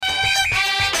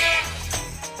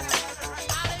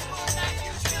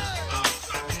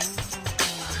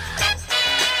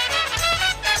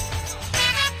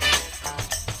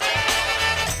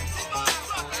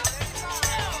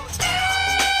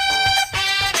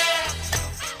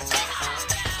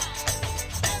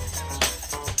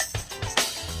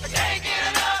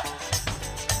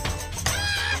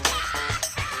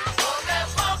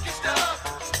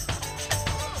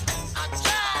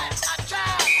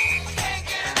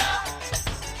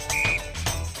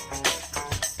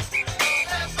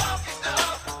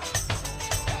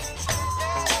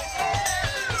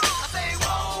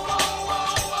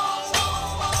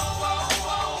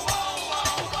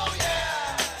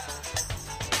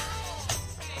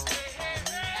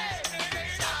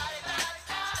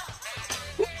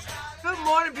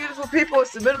morning, beautiful people.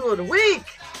 It's the middle of the week.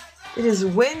 It is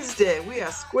Wednesday. We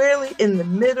are squarely in the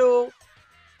middle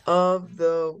of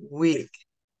the week.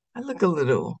 I look a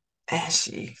little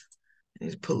ashy. I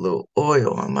need to put a little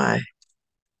oil on my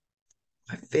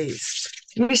face.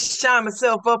 Let me shine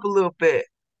myself up a little bit.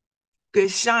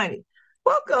 Get shiny.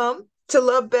 Welcome to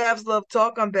LoveBabz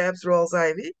LoveTalk. I'm Babz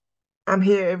Rawls-Ivy. I'm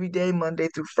here every day, Monday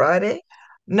through Friday,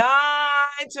 9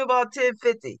 to about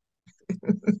 10:50.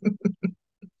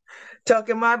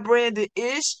 Talking my brand of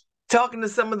ish, talking to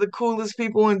some of the coolest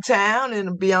people in town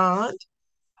and beyond.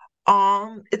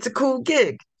 It's a cool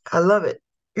gig. I love it.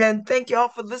 And thank y'all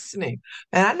for listening.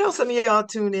 And I know some of y'all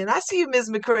tune in. I see you,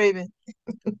 Ms. McCraven.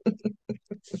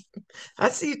 I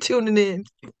see you tuning in.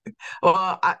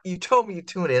 Well, you told me you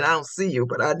tune in. I don't see you,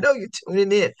 but I know you're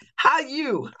tuning in. How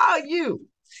you? How you?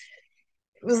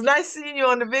 It was nice seeing you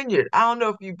on the vineyard. I don't know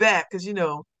if you're back because,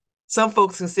 some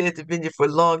folks can stay at the vineyard for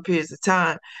long periods of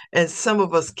time, and some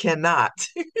of us cannot.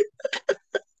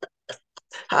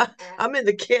 I'm in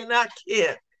the cannot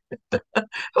care.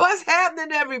 What's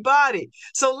happening, everybody?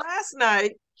 So last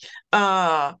night,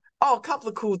 a couple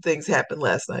of cool things happened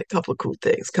last night. Couple of cool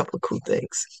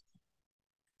things.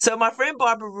 So my friend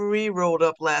Barbara Marie rolled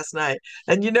up last night,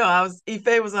 and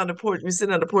Ife was on the porch. We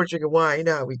sitting on the porch drinking wine. You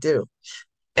know how we do.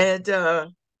 And uh,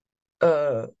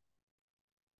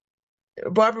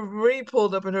 Barbara Marie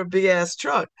pulled up in her big ass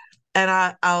truck. And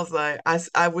I was like,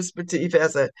 I whispered to Ife, I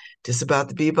said, just about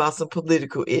to be about some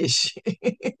political ish.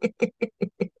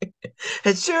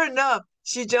 And sure enough,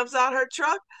 she jumps out her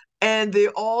truck and the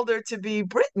alder to be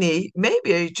Brittany,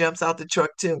 maybe jumps out the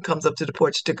truck too and comes up to the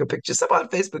porch, took a picture. Some on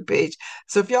Facebook page.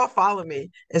 So if y'all follow me,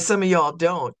 and some of y'all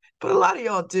don't, but a lot of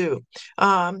y'all do,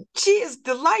 she is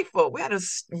delightful. We had a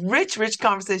rich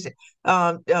conversation.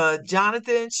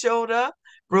 Jonathan showed up,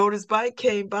 rode his bike,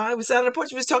 came by. We sat on the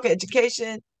porch. We was talking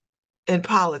education and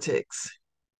politics.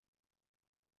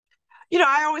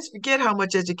 I always forget how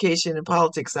much education and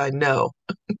politics I know.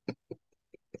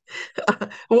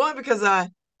 One, because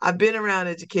I've been around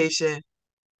education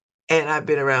and I've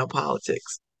been around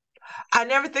politics. I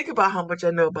never think about how much I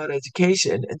know about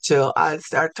education until I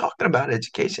start talking about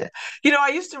education. I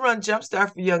used to run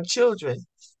Jumpstart for Young Children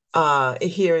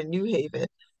here in New Haven,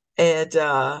 and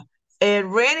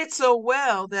ran it so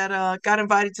well that got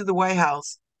invited to the White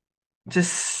House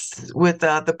just with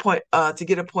the point to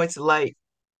get a Points of Light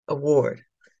award.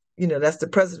 That's the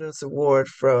President's Award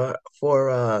for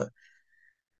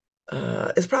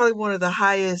it's probably one of the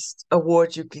highest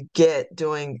awards you could get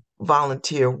doing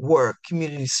volunteer work,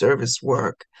 community service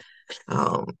work.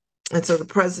 Um, and so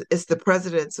it's the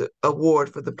President's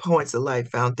Award for the Points of Light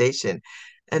Foundation.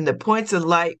 And the Points of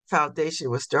Light Foundation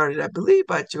was started, I believe,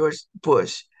 by George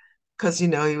Bush, because he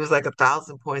was like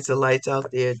 1,000 points of lights out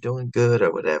there doing good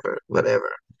or whatever.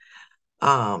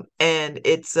 And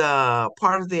it's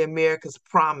part of the America's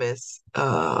Promise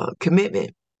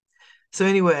commitment. So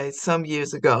anyway, some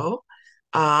years ago,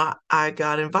 I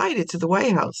got invited to the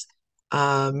White House.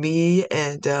 Me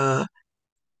and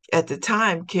at the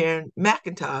time, Karen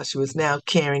McIntosh, who is now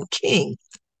Karen King.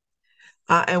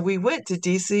 And we went to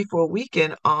DC for a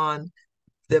weekend on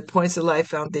the Points of Life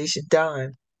Foundation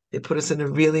dime. They put us in a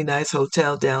really nice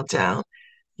hotel downtown,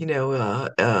 down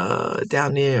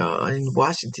there in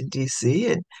Washington,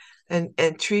 D.C.,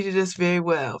 and treated us very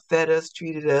well, fed us,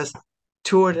 treated us,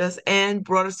 toured us, and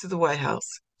brought us to the White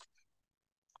House.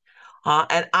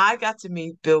 And I got to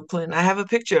meet Bill Clinton. I have a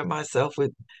picture of myself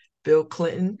with Bill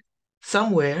Clinton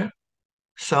somewhere.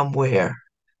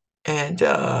 And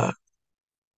it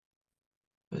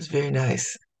was very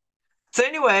nice. So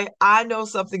anyway, I know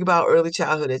something about early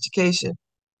childhood education.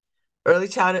 Early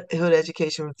childhood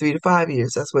education from 3 to 5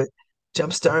 years. That's what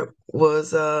Jumpstart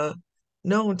was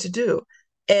known to do.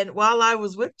 And while I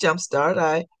was with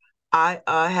Jumpstart, I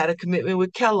had a commitment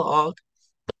with Kellogg,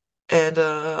 and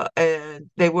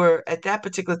they were at that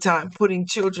particular time putting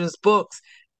children's books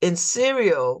in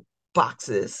cereal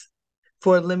boxes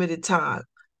for a limited time.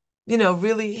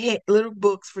 Really little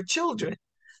books for children.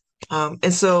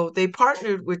 And so they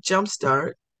partnered with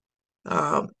Jumpstart,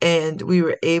 and we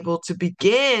were able to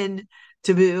begin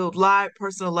to build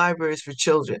personal libraries for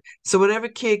children. So whatever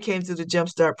kid came to the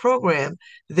Jumpstart program,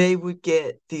 they would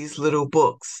get these little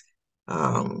books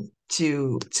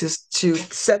to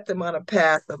set them on a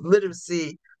path of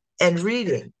literacy and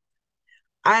reading.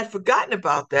 I had forgotten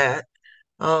about that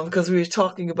because we were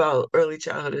talking about early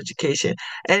childhood education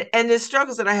and the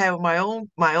struggles that I have with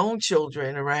my own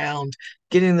children around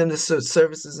getting them the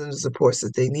services and the supports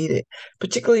that they needed.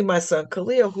 Particularly my son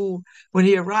Khalil, who, when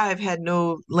he arrived, had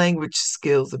no language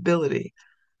skills ability.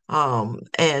 And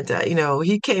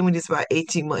he came when he was about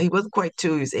 18 months. He wasn't quite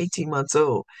 2; he was 18 months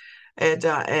old. And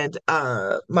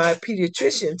my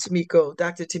pediatrician,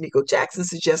 Dr. Tamiko Jackson,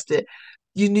 suggested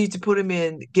you need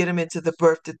to get him into the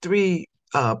birth to three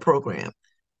program.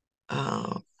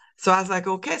 Um, so I was like,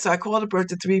 okay. So I called the birth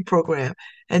to three program,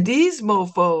 and these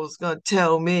mofos gonna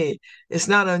tell me it's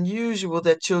not unusual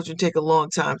that children take a long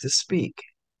time to speak.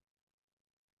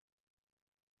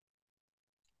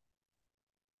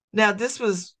 Now, this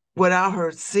was without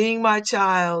her seeing my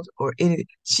child or anything.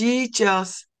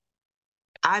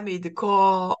 I made the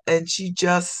call and she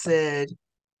just said,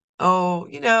 oh,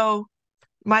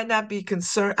 might not be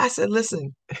concerned. I said,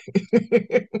 listen,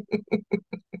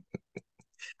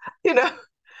 you know,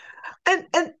 and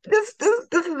this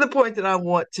is the point that I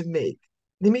want to make.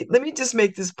 Let me just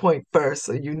make this point first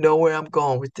so you know where I'm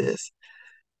going with this.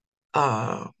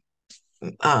 Uh,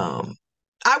 um,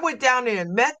 I went down there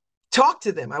and talked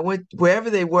to them. I went wherever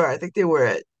they were. I think they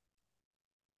were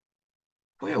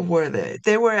where were they?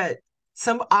 They were at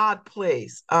some odd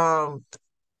place. High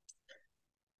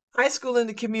school in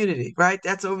the community, right?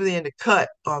 That's over there in the cut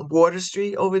on Water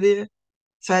Street over there.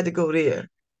 So I had to go there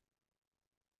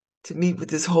to meet with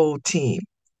this whole team.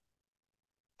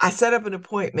 I set up an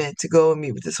appointment to go and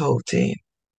meet with this whole team.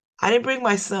 I didn't bring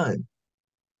my son.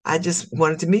 I just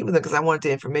wanted to meet with them because I wanted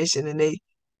the information. And they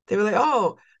were like,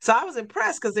 oh, so I was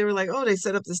impressed because they were like, oh, they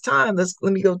set up this time.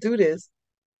 Let me go do this.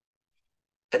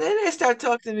 And then they started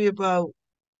talking to me about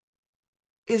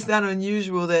it's not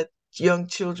unusual that young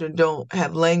children don't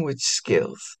have language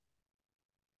skills.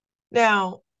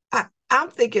 Now, I'm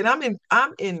thinking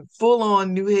I'm in full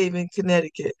on New Haven,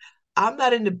 Connecticut. I'm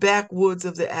not in the backwoods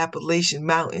of the Appalachian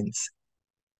Mountains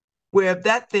where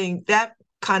that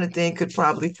kind of thing could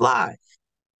probably fly.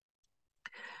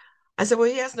 I said, well,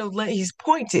 he has no he's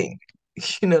pointing.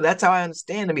 That's how I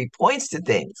understand him. He points to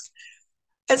things.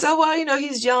 And so, well,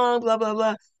 he's young, blah, blah,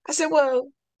 blah. I said, well,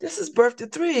 this is birth to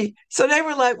three. So they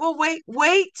were like, well,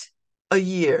 wait a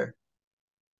year.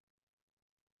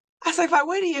 I said, if I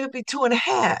wait a year, it'll be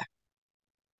 2.5.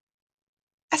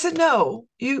 I said, no,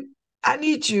 I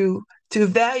need you to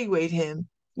evaluate him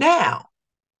now.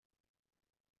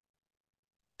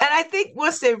 And I think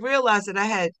once they realized that I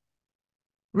had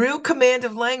real command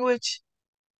of language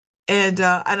and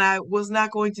I was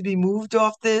not going to be moved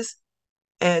off this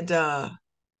and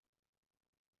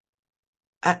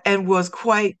and was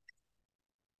quite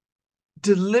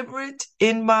deliberate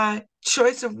in my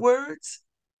choice of words,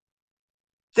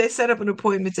 they set up an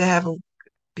appointment to have him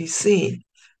be seen.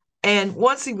 And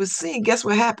once he was seen, guess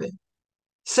what happened?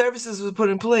 Services were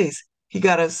put in place. He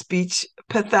got a speech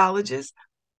pathologist,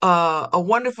 a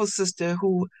wonderful sister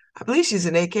who I believe she's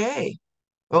an AKA.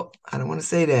 Oh, I don't want to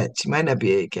say that. She might not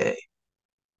be AKA.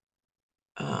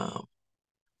 Um,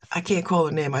 I can't call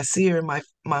her name. I see her in my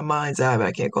mind's eye, but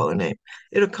I can't call her name.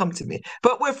 It'll come to me.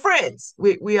 But we're friends.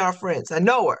 We are friends. I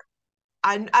know her.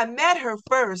 I met her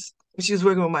first when she was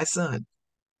working with my son.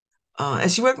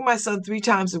 And she worked with my son 3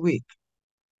 times a week,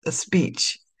 a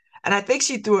speech. And I think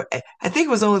I think it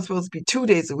was only supposed to be 2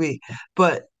 days a week,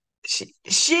 but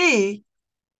she,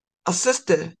 a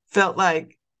sister, felt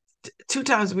like 2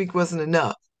 times a week wasn't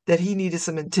enough, that he needed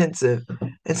some intensive.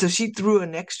 And so she threw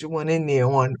an extra one in there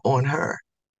on her,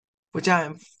 which I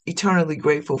am eternally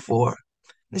grateful for.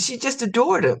 And she just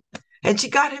adored him. And she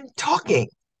got him talking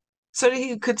so that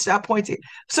he could stop pointing.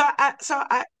 I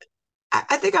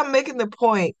think I'm making the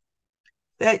point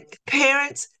that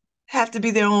parents have to be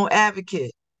their own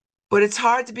advocate, but it's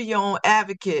hard to be your own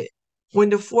advocate when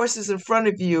the forces in front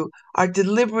of you are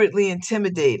deliberately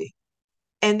intimidating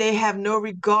and they have no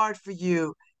regard for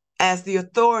you as the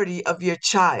authority of your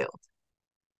child.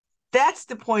 That's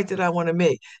the point that I want to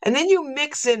make. And then you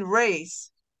mix in race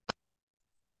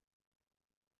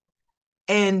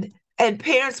and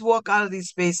parents walk out of these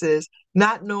spaces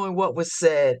not knowing what was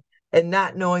said and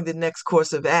not knowing the next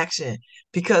course of action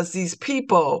because these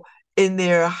people in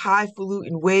their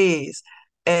highfalutin ways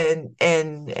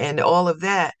and all of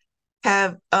that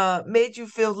have made you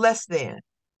feel less than.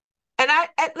 And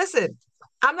listen,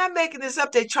 I'm not making this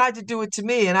up. They tried to do it to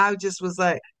me, and I just was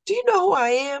like, "Do you know who I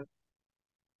am?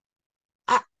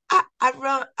 I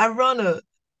I run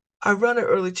an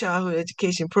early childhood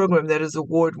education program that is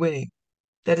award winning,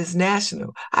 that is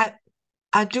national.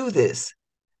 I do this.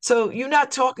 So you're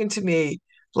not talking to me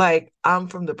like I'm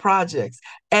from the projects.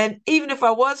 And even if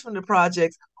I was from the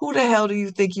projects, who the hell do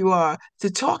you think you are to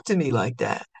talk to me like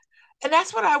that? And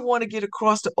that's what I want to get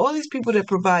across to all these people that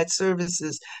provide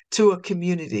services to a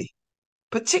community,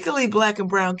 particularly Black and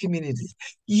Brown communities.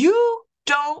 You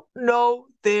don't know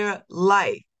their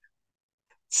life.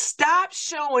 Stop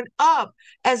showing up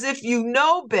as if you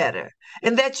know better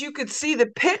and that you could see the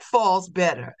pitfalls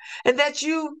better and that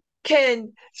you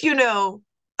can, you know,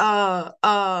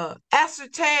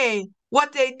 ascertain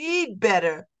what they need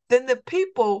better than the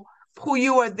people who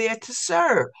you are there to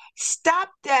serve. Stop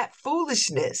that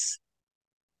foolishness.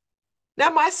 Now,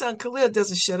 my son Khalil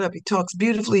doesn't shut up. He talks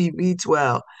beautifully, he reads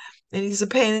well, and he's a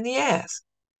pain in the ass.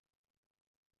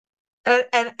 And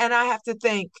I have to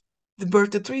thank the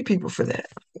birth of three people for that.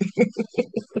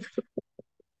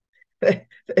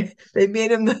 They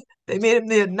made him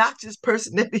the obnoxious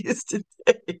person that he is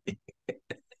today.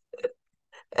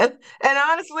 And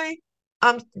honestly,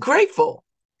 I'm grateful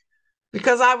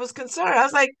because I was concerned. I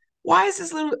was like, why is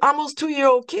this little almost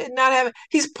 2-year-old kid not having,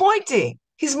 he's pointing,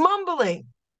 he's mumbling.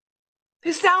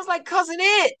 He sounds like Cousin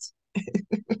It.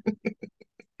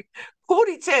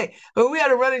 Pootie Tang. But we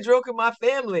had a running joke in my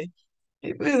family.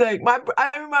 He was like,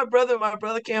 I remember my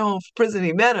brother came home from prison,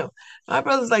 he met him. My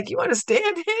brother's like, you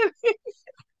understand him?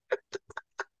 I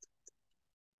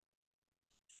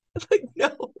was like,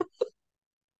 no.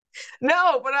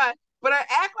 No, but I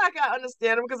act like I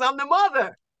understand him because I'm the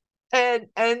mother. And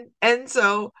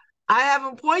so I have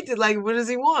him pointed like, what does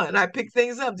he want? I pick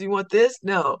things up. Do you want this?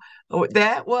 No. Oh,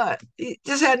 that what? He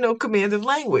just had no command of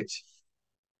language.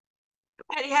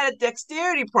 And he had a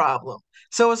dexterity problem.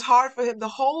 So it's hard for him to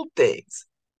hold things.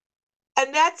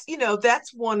 And that's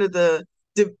one of the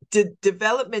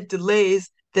development delays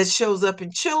that shows up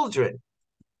in children.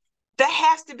 That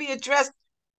has to be addressed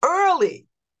early.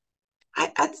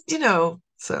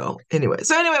 So anyway,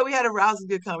 we had a rousing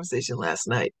good conversation last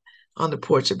night on the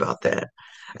porch about that.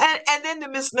 And then the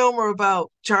misnomer about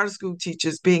charter school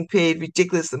teachers being paid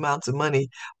ridiculous amounts of money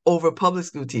over public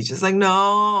school teachers. Like,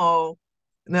 no,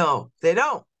 they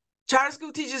don't. Charter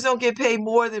school teachers don't get paid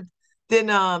more than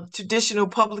traditional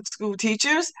public school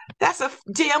teachers. That's a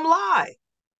damn lie.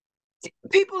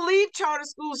 People leave charter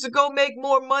schools to go make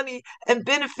more money and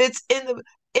benefits in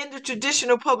the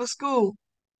traditional public school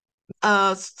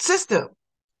system.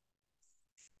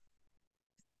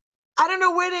 I don't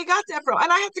know where they got that from.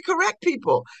 And I have to correct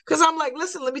people because I'm like,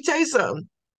 listen, let me tell you something.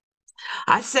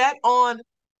 I sat on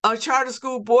a charter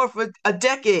school board for a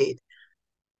decade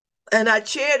and I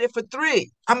chaired it for 3.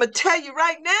 I'm going to tell you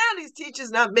right now, these teachers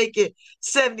not making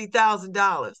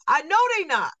 $70,000. I know they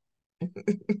not.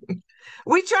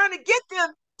 We trying to get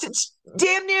them to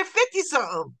damn near 50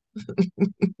 something.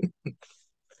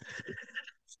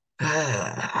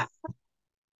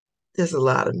 There's a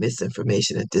lot of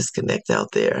misinformation and disconnect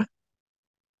out there.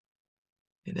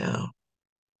 You know,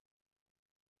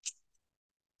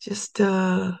 just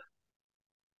yeah.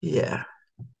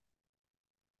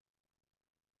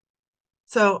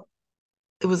 So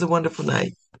it was a wonderful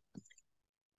night.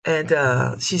 And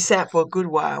she sat for a good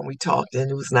while and we talked, and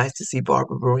it was nice to see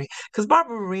Barbara Marine because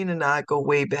Barbara Marine and I go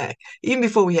way back. Even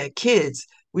before we had kids,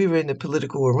 we were in the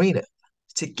political arena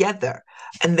together.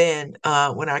 And then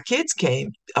when our kids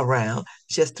came around,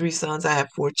 she has 3 sons, I have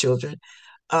 4 children.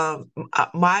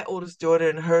 My oldest daughter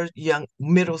and her young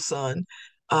middle son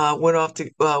went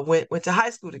to high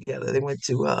school together. They went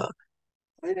to where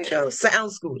did they go?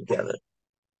 Sound school together,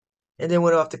 and then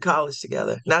went off to college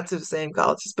together. Not to the same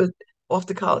colleges, but off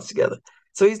to college together.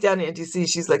 So he's down in DC.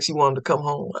 She's like, she wanted to come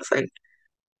home. I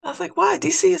was like, why?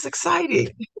 DC is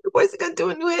exciting. What is it gonna do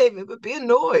in New Haven? But be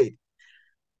annoyed.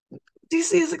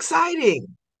 DC is exciting.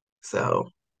 So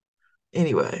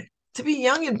anyway, to be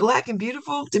young and black and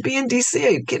beautiful, to be in DC,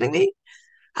 are you kidding me?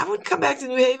 I wouldn't come back to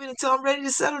New Haven until I'm ready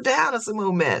to settle down on some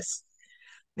old mess,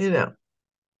 you know.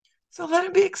 So let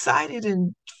him be excited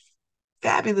and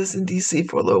fabulous in DC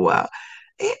for a little while.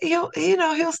 He'll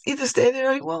either stay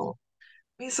there or he won't.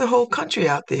 It's a whole country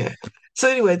out there. So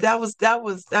anyway, that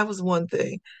was one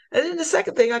thing. And then the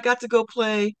second thing, I got to go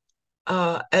play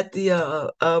at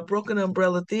the Broken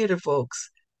Umbrella Theater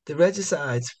folks, the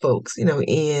Regicides folks,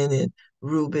 Ian and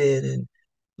Ruben and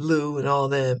Lou and all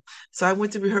them. So I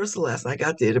went to rehearsal last night. I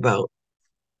got there at about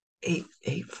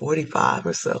 8:45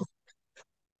 or so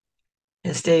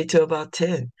and stayed till about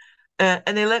 10.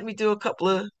 And they let me do a couple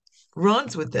of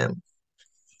runs with them.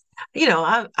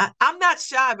 I'm not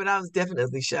shy, but I was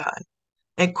definitely shy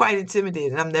and quite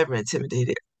intimidated. I'm never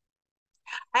intimidated.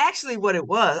 Actually, what it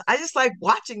was, I just like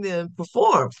watching them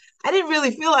perform. I didn't really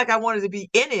feel like I wanted to be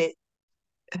in it,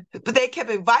 but they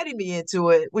kept inviting me into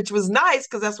it, which was nice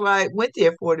because that's what I went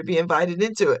there for, to be invited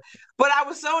into it. But I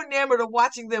was so enamored of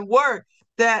watching them work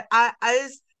that I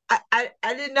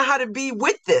didn't know how to be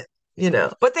with them.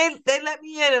 But they let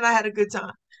me in and I had a good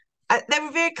time. They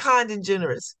were very kind and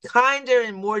generous, kinder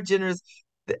and more generous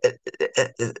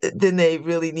than they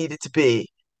really needed to be.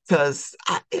 Because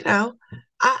I don't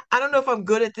know if I'm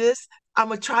good at this. I'm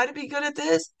gonna try to be good at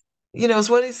this. It's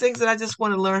one of these things that I just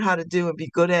want to learn how to do and be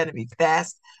good at and be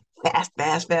fast, fast,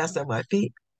 fast, fast on my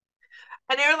feet.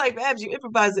 And they were like, Babs, you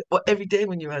improvise it every day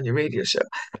when you're on your radio show.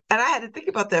 And I had to think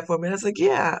about that for a minute. I was like,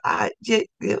 yeah,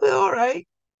 all right.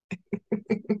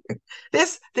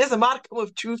 There's a modicum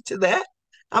of truth to that.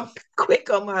 I'm quick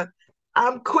on my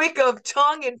I'm quick of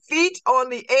tongue and feet on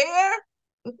the air.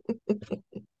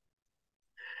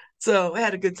 So I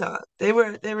had a good time. They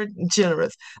were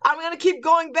generous. I'm gonna keep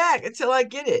going back until I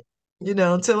get it,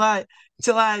 until I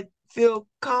feel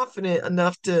confident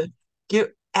enough to get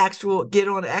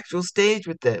on the actual stage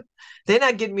with them. They're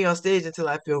not getting me on stage until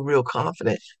I feel real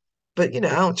confident. But I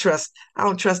don't trust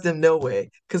them no way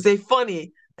because they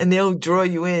funny and they'll draw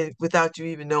you in without you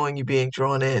even knowing you're being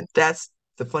drawn in. That's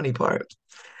the funny part.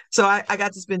 So I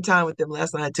got to spend time with them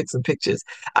last night. I took some pictures.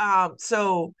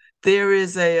 So there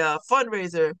is a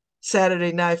fundraiser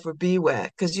Saturday night for BWAC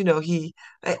because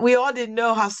we all didn't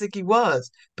know how sick he was,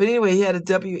 but anyway, he had a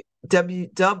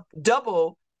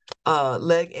double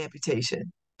leg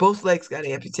amputation. Both legs got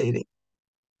amputated,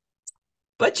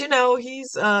 but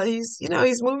he's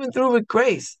moving through with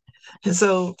grace, and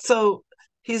so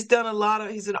he's done a lot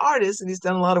of. He's an artist, and he's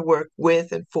done a lot of work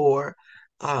with and for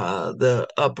the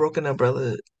Broken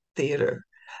Umbrella Theater,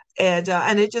 and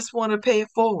they just want to pay it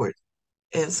forward,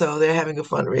 and so they're having a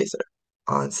fundraiser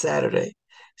on Saturday.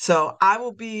 So I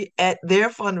will be at their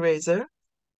fundraiser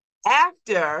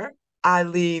after I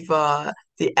leave the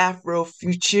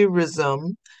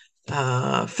Afrofuturism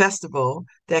festival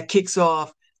that kicks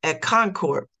off at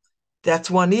Concord. That's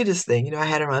Juanita's thing. I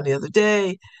had her on the other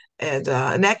day, and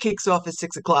that kicks off at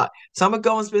 6 o'clock. So I'm gonna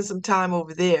go and spend some time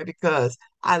over there because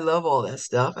I love all that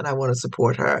stuff and I want to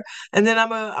support her. And then I'm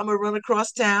gonna run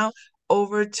across town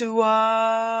over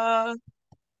to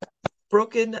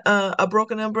Broken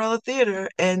Umbrella Theater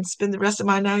and spend the rest of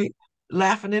my night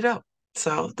laughing it up.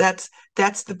 So that's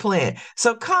the plan.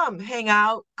 So come hang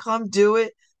out, come do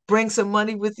it. Bring some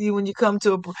money with you when you come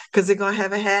to because they're gonna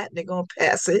have a hat and they're gonna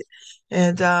pass it,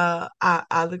 and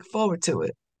I look forward to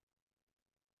it.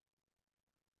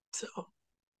 So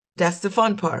that's the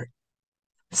fun part.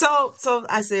 So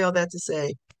I say all that to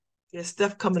say there's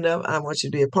stuff coming up. I want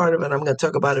you to be a part of it. I'm going to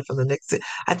talk about it for the next.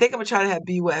 I think I'm going to try to have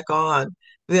BWAC on.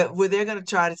 Where they're going to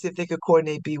try to see if they could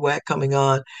coordinate BWAC coming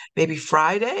on maybe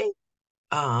Friday.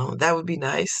 That would be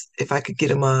nice if I could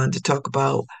get him on to talk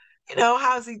about,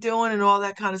 how's he doing and all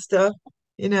that kind of stuff.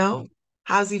 You know,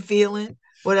 how's he feeling?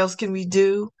 What else can we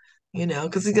do?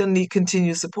 Because he's gonna need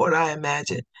continued support, I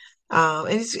imagine.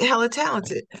 And he's hella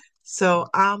talented. So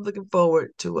I'm looking forward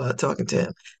to talking to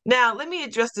him. Now, let me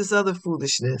address this other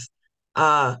foolishness.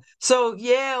 So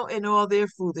Yale and all their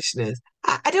foolishness.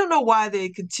 I don't know why they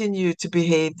continue to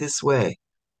behave this way.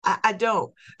 I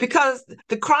don't, because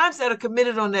the crimes that are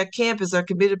committed on that campus are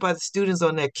committed by the students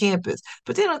on that campus.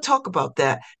 But they don't talk about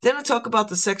that. They don't talk about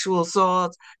the sexual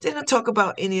assaults. They don't talk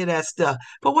about any of that stuff.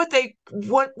 But what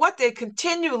they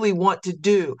continually want to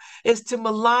do is to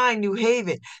malign New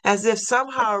Haven as if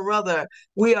somehow or other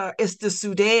it's the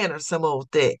Sudan or some old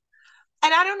thing.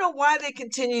 And I don't know why they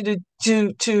continue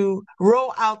to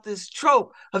roll out this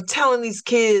trope of telling these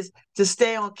kids to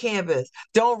stay on campus,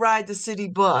 don't ride the city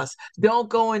bus, don't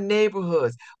go in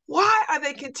neighborhoods. Why are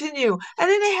they continue? And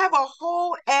then they have a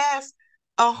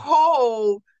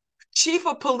whole chief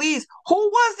of police. Who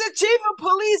was the chief of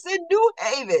police in New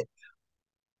Haven?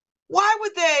 Why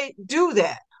would they do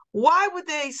that? Why would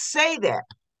they say that?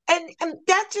 And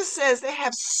that just says they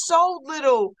have so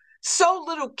little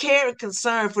care and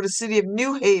concern for the city of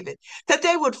New Haven that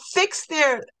they would fix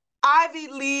their Ivy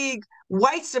League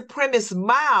white supremacist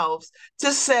mouths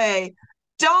to say,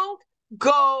 don't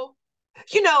go.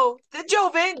 The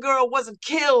Jovan girl wasn't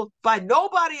killed by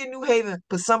nobody in New Haven,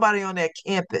 but somebody on that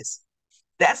campus.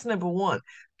 That's number one.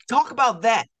 Talk about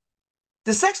that.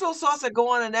 The sexual assaults that go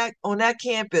on in that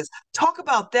campus, talk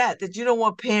about that you don't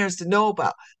want parents to know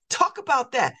about. Talk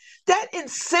about that. That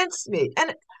incensed me.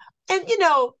 And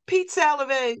Pete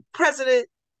Salovey, president,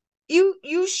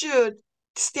 you should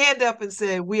stand up and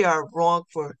say we are wrong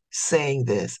for saying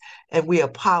this, and we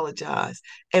apologize,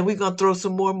 and we're gonna throw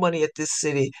some more money at this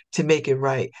city to make it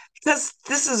right because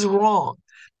this is wrong.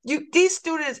 These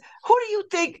students, who do you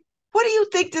think? What do you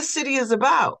think this city is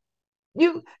about?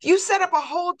 You set up a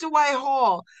whole Dwight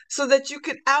Hall so that you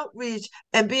can outreach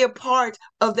and be a part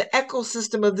of the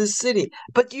ecosystem of this city.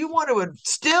 But you want to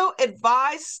still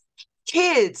advise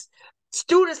kids,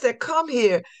 students that come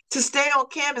here to stay on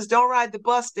campus, don't ride the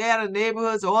bus, stay out of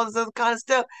neighborhoods, all this other kind of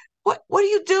stuff. What are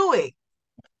you doing?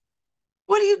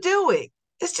 What are you doing?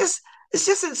 It's just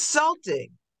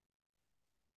insulting.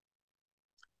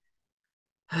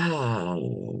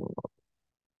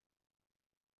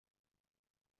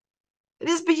 It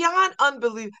is beyond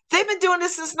unbelievable. They've been doing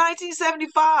this since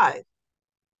 1975.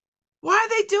 Why are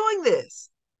they doing this?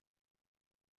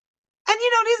 And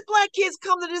these black kids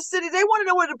come to this city, they want to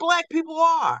know where the black people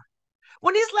are.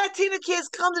 When these Latino kids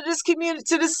come to this community,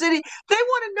 to this city, they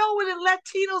want to know where the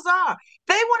Latinos are.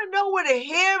 They want to know where the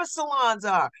hair salons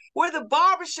are, where the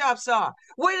barbershops are,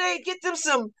 where they get them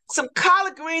some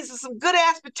collard greens and some good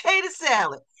ass potato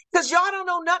salad. Because y'all don't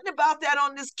know nothing about that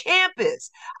on this campus.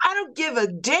 I don't give a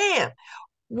damn.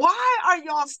 Why are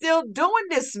y'all still doing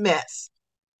this mess?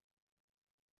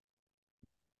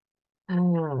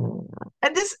 Mm.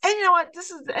 And you know what? This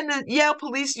is, and the Yale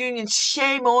Police Union,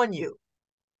 shame on you.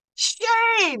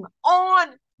 Shame on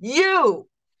you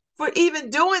for even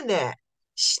doing that.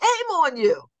 Shame on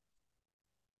you.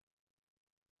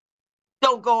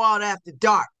 Don't go out after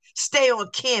dark. Stay on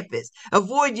campus.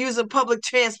 Avoid using public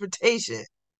transportation.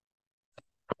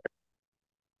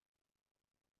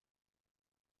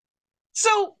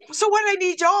 So what do they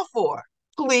need y'all for?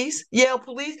 Police, Yale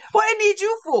Police. What do they need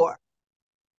you for?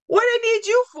 What do they need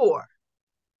you for?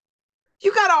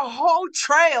 You got a whole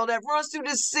trail that runs through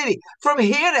this city from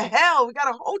here to hell. We got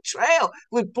a whole trail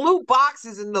with blue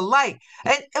boxes and the like.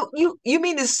 And you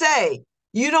mean to say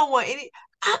you don't want any?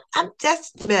 I'm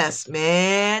just mess,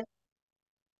 man.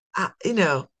 You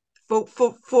know,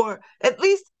 for at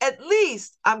least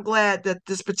I'm glad that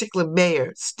this particular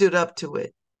mayor stood up to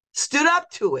it,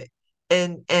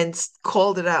 and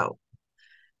called it out.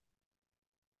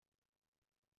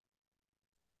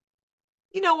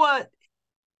 You know what?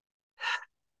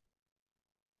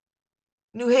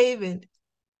 New Haven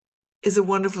is a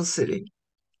wonderful city.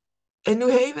 And New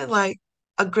Haven, like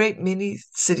a great many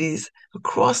cities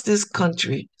across this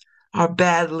country, are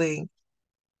battling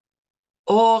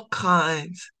all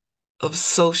kinds of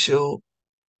social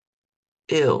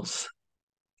ills.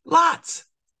 Lots.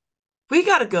 We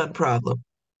got a gun problem.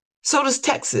 So does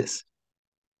Texas.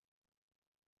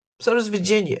 So does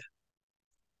Virginia.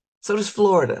 So does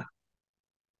Florida.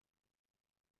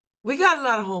 We got a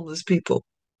lot of homeless people.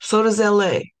 So does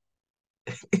LA.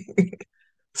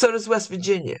 So does West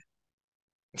Virginia.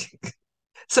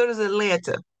 So does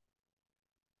Atlanta,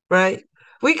 right?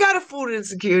 We got a food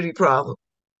insecurity problem,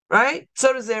 right?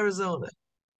 So does Arizona.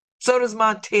 So does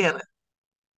Montana,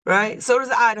 right? So does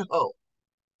Idaho.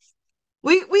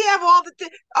 We have all the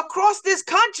things across this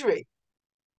country.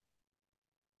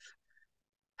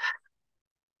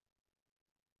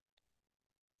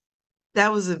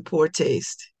 That was in poor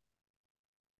taste.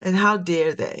 And how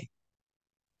dare they?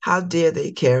 How dare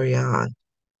they carry on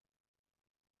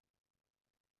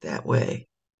that way?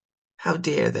 How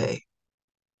dare they?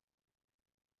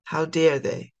 How dare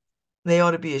they? They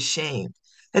ought to be ashamed.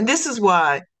 And this is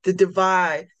why the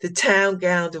divide, the town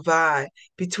gown divide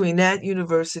between that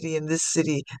university and this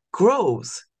city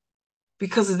grows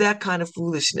because of that kind of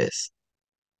foolishness.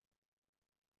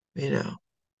 You know,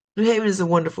 New Haven is a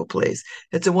wonderful place.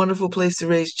 It's a wonderful place to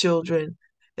raise children.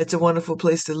 It's a wonderful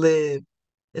place to live.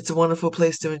 It's a wonderful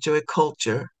place to enjoy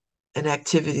culture and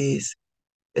activities.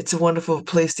 It's a wonderful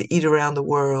place to eat around the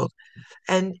world.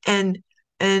 And and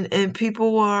and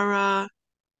people are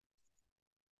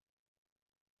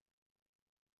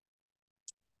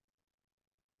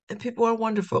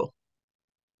wonderful,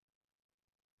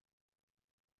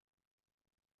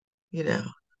 you know.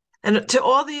 And to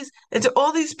all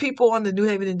these people on the New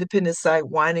Haven Independent site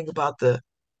whining about the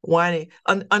whining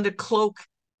under cloak,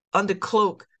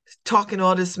 talking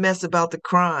all this mess about the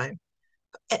crime.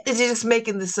 They're just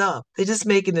making this up. They're just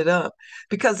making it up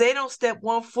because they don't step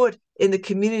one foot in the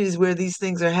communities where these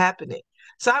things are happening.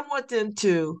 So I want them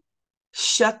to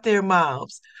shut their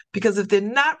mouths because if they're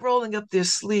not rolling up their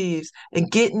sleeves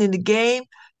and getting in the game,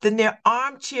 then they're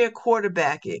armchair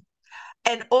quarterbacking,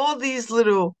 and all these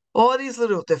little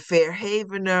the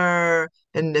Fairhavener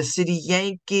and the City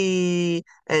Yankee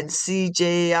and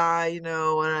CJI,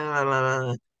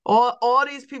 all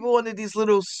these people under these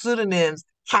little pseudonyms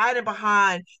hiding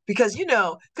behind because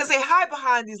they hide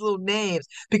behind these little names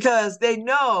because they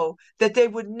know that they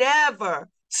would never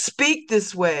speak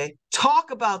this way,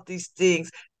 talk about these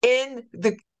things in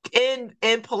the in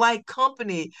polite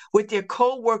company with their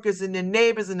co-workers and their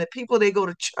neighbors and the people they go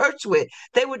to church with.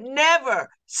 They would never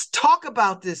talk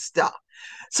about this stuff.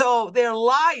 So they're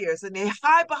liars and they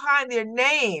hide behind their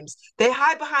names. They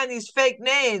hide behind these fake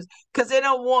names because they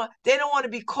don't want to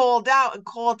be called out and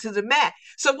called to the mat.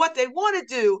 So what they want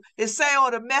to do is say all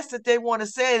the mess that they want to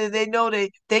say that they know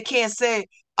they can't say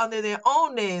under their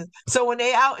own names. So when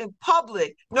they out in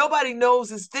public, nobody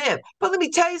knows it's them. But let me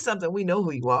tell you something, we know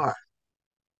who you are.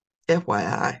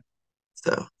 FYI.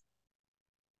 So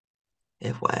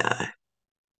FYI.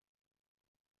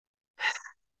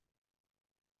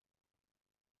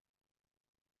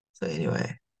 So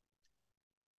anyway.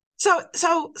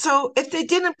 So if they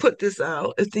didn't put this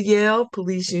out, if the Yale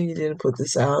Police Union didn't put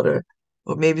this out, or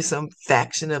maybe some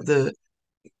faction of the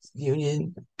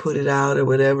union put it out or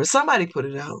whatever, somebody put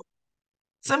it out.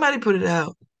 Somebody put it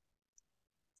out.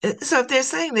 So if they're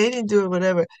saying they didn't do it,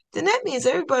 whatever, then that means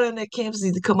everybody on that campus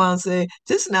needs to come out and say,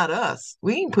 "This is not us.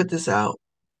 We didn't put this out."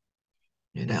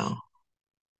 You know,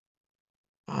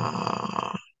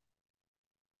 uh,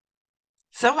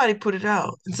 somebody put it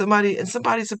out, and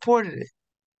somebody supported it.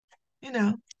 You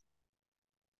know,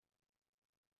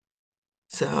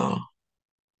 so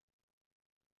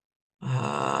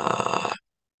uh,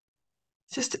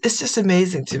 it's just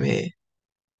amazing to me.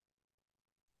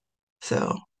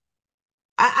 So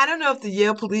I don't know if the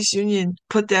Yale Police Union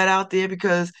put that out there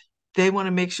because they want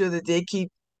to make sure that they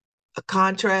keep a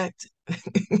contract.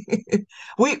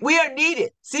 We are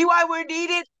needed. See why we're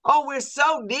needed? Oh, we're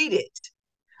so needed.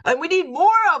 And we need more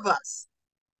of us.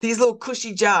 These little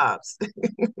cushy jobs.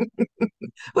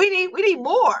 We need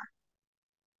more.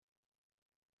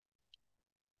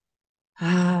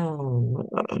 Oh.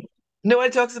 Nobody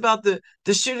talks about the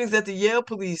shootings that the Yale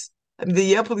police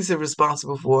are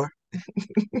responsible for.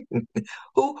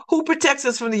 Who protects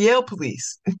us from the Yale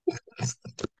police?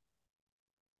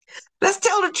 Let's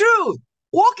tell the truth.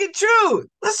 Walk in truth.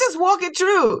 Let's just walk in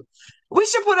truth. We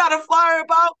should put out a flyer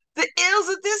about the ills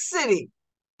of this city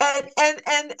and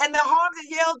the harm that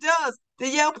Yale does, the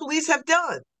Yale police have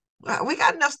done. We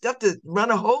got enough stuff to run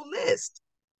a whole list.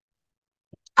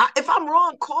 If I'm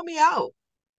wrong, call me out.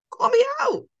 Call me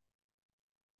out.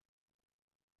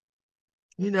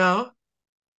 You know?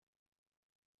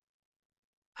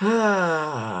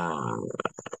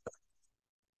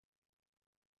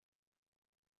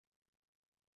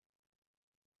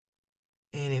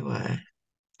 Anyway.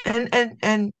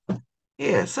 And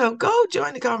yeah, so go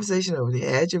join the conversation over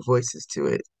there. Add your voices to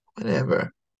it.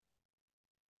 Whatever.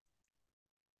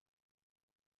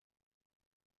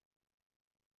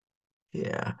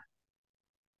 Yeah.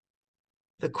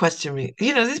 The question,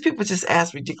 these people just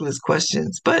ask ridiculous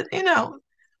questions. But,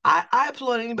 I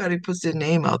applaud anybody who puts their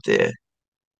name out there.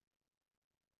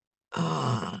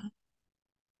 Uh,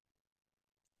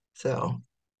 so,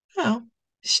 you know,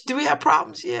 do we have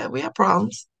problems? Yeah, we have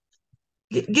problems.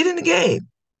 Get in the game.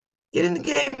 Get in the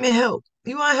game and help.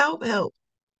 You want to help? Help.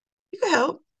 You can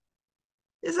help.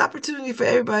 There's opportunity for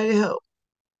everybody to help.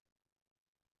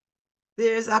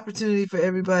 There's opportunity for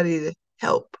everybody to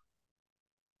help.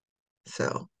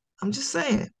 So, I'm just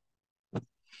saying.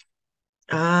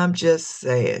 I'm just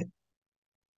saying.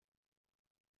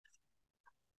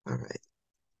 All right.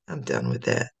 I'm done with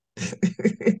that.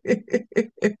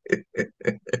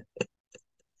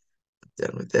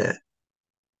 Done with that.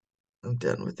 I'm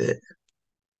done with it.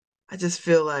 I just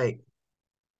feel like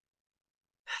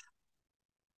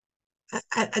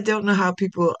I don't know how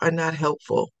people are not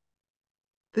helpful.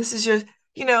 This is your,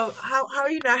 how are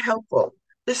you not helpful?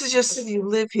 This is your city. You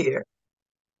live here.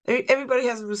 Everybody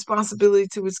has a responsibility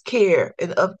to its care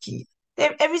and upkeep.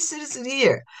 Every citizen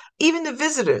here, even the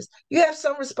visitors, you have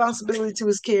some responsibility to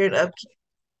his care and upkeep.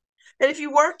 And if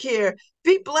you work here,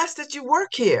 be blessed that you work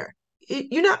here.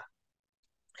 You're not,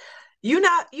 you're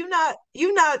not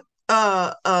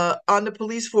on the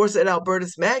police force at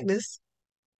Albertus Magnus.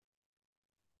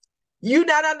 You're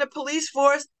not on the police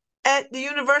force at the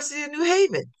University of New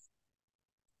Haven.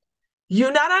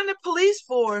 You're not on the police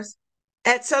force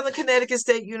at Southern Connecticut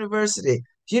State University.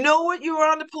 Do you know what you were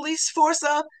on the police force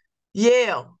of?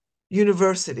 Yale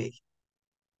University.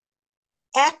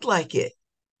 Act like it.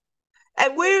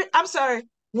 And I'm sorry,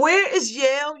 where is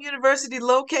Yale University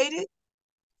located?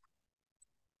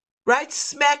 Right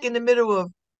smack in the middle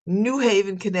of New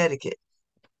Haven, Connecticut.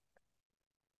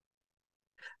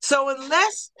 So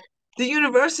unless the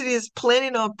university is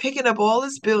planning on picking up all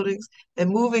its buildings and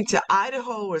moving to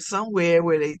Idaho or somewhere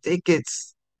where they think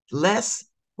it's less,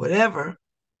 whatever,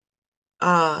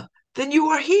 then you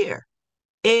are here.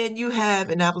 And you have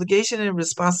an obligation and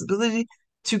responsibility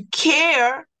to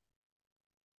care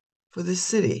for the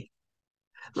city.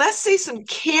 Let's see some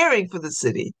caring for the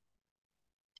city.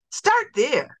 Start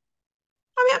there.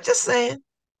 I mean, I'm just saying,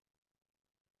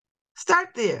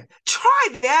 start there. Try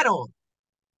that on,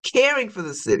 caring for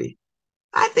the city.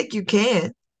 I think you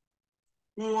can.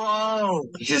 Whoa.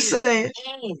 Just saying.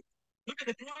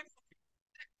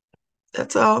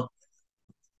 That's all.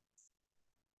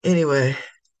 Anyway,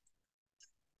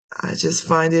 I just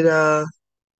find it uh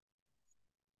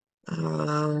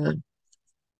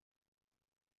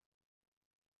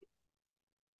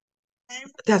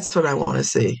that's what I want to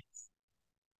see.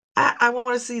 I want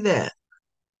to see that.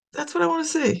 That's what I want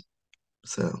to see.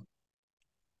 So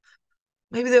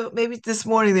maybe this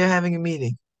morning they're having a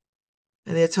meeting.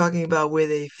 and they're talking about where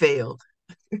they failed.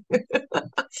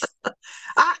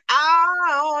 I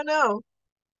don't know.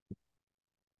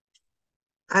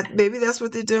 Maybe that's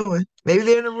what they're doing. Maybe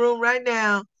they're in a room right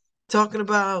now talking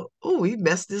about, oh, we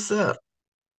messed this up.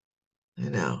 You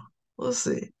know, we'll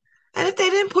see. And if they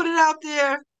didn't put it out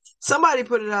there, somebody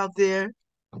put it out there,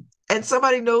 and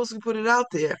somebody knows who put it out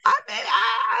there.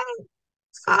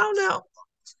 I don't know.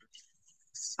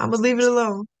 I'm gonna leave it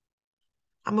alone.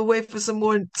 I'm gonna wait for some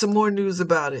more news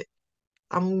about it.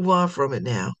 I'm gonna move on from it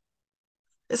now.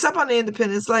 It's up on the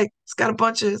Independent. It's got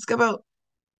about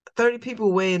 30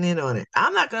 people weighing in on it.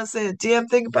 I'm not gonna say a damn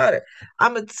thing about it.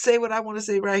 I'm gonna say what I want to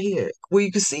say right here, where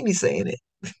you can see me saying it.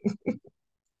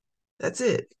 That's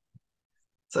it.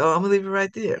 So I'm gonna leave it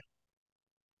right there.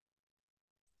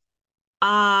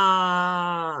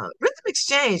 Rhythm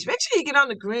Exchange. Make sure you get on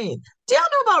the green. Do y'all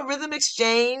know about Rhythm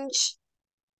Exchange,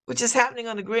 which is happening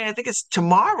on the green? I think it's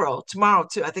tomorrow. Tomorrow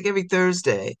too. I think every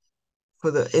Thursday for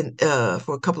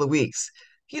a couple of weeks.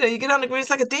 You get on the green. It's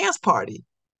like a dance party.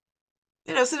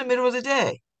 It's in the middle of the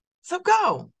day. So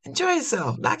go enjoy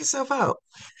yourself. Knock yourself out.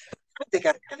 I think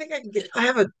I can get. I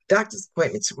have a doctor's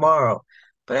appointment tomorrow,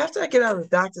 but after I get out of the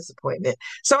doctor's appointment,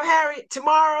 so Harry,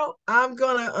 tomorrow I'm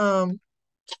gonna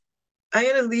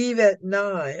leave at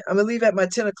 9. I'm gonna leave at my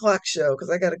 10 o'clock show because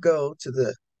I have to go to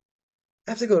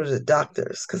the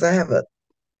doctor's because I have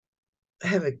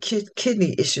a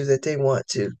kidney issue that they want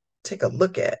to take a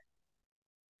look at.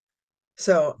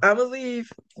 So I'm gonna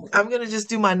leave. I'm gonna just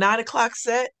do my 9 o'clock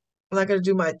set. I'm not gonna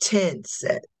do my 10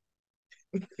 set.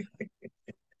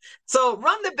 So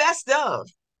run the best of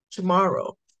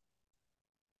tomorrow.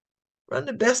 Run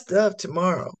the best of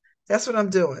tomorrow. That's what I'm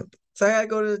doing. So I gotta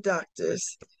go to the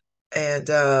doctor's, and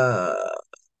yeah,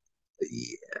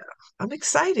 I'm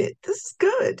excited. This is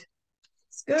good.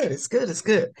 It's good. It's good. It's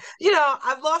good.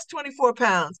 I've lost 24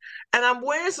 pounds, and I'm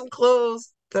wearing some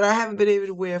clothes that I haven't been able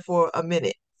to wear for a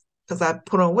minute because I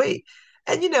put on weight.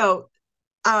 And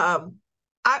um,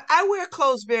 I wear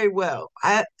clothes very well.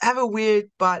 I have a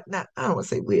weird body. Not, I don't want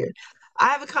to say weird. I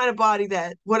have a kind of body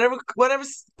that whatever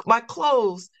my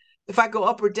clothes, if I go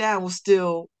up or down, will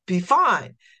still be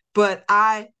fine. But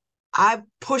I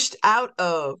pushed out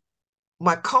of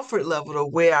my comfort level to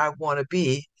where I want to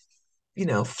be,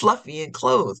 fluffy in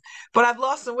clothes. But I've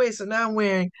lost some weight, so now I'm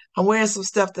wearing some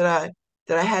stuff that I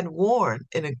hadn't worn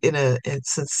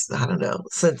since I don't know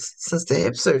since the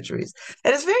hip surgeries,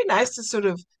 and it's very nice to sort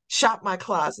of shop my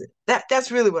closet.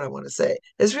 That's really what I want to say.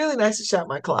 It's really nice to shop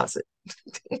my closet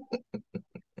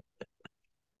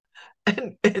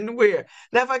and wear.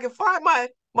 Now, if I can find my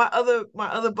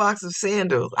other box of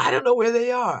sandals, I don't know where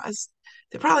they are.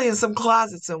 They're probably in some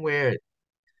closet somewhere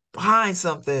behind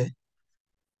something.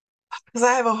 Because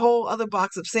I have a whole other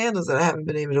box of sandals that I haven't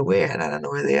been able to wear, and I don't know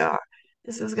where they are.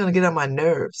 This is going to get on my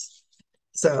nerves.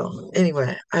 So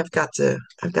anyway, I've got to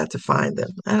find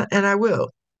them, and I will.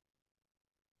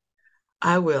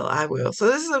 I will. I will. So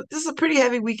this is a pretty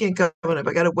heavy weekend coming up.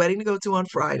 I got a wedding to go to on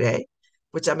Friday,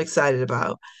 which I'm excited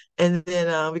about, and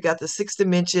then we got the Sixth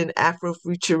Dimension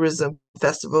Afrofuturism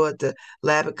Festival at the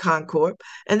Lab at Concord,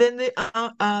 and then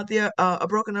the A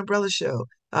Broken Umbrella show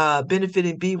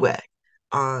benefiting BWAC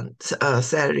on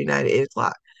Saturday night at 8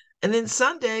 o'clock, and then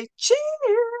Sunday, chill.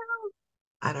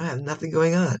 I don't have nothing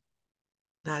going on,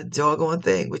 not a doggone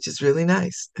thing, which is really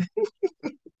nice.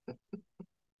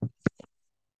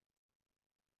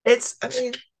 I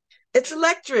mean, it's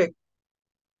electric.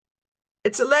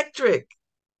 It's electric.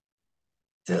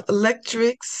 The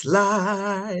electric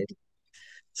slide.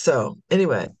 So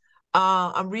anyway,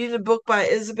 I'm reading a book by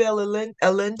Isabel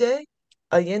Allende,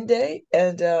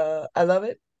 and I love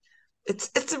it. It's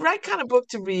the right kind of book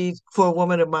to read for a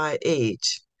woman of my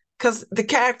age because the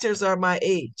characters are my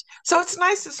age. So it's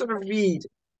nice to sort of read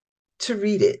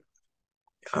it.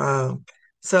 Um,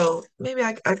 so maybe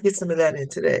I get some of that in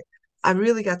today. I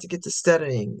really got to get to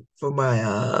studying for my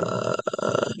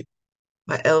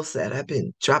LSAT. I've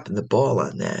been dropping the ball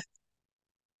on that.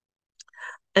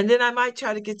 And then I might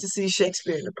try to get to see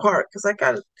Shakespeare in the Park because I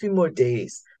got a few more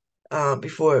days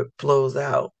before it blows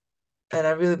out, and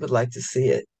I really would like to see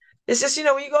it. It's just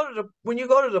when you go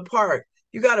to the park,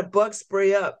 you got to bug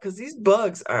spray up because these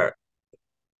bugs are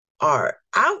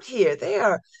out here. They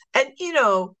are, and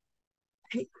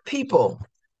people,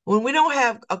 when we don't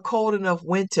have a cold enough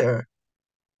winter,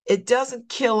 it doesn't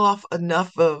kill off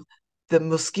enough of the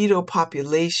mosquito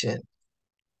population.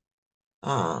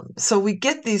 So we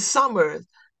get these summers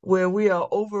where we are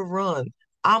overrun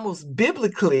almost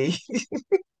biblically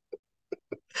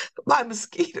by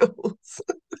mosquitoes.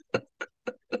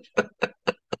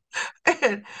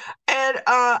 and and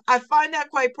I find that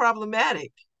quite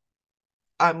problematic,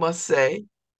 I must say.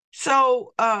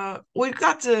 So we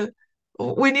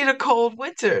need a cold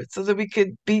winter so that we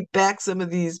could beat back some of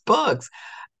these bugs.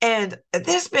 And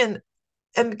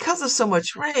because of so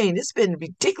much rain, it's been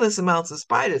ridiculous amounts of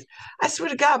spiders. I swear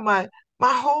to God, my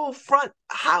whole front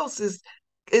house is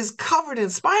covered in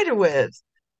spider webs.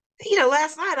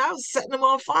 Last night I was setting them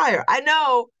on fire. I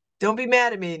know, don't be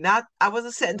mad at me. Not I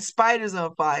wasn't setting spiders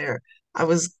on fire. I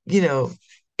was,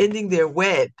 ending their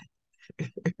web,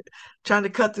 trying to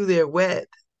cut through their web.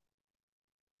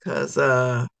 Cause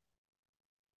what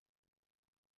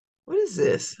is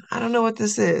this? I don't know what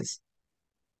this is.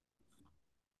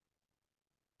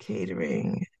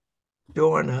 Catering,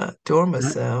 Dorma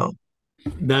That, cell.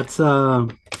 that's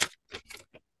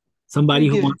Let me somebody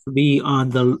who get wants to be on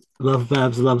the Love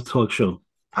Babz Love Talk show.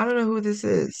 I don't know who this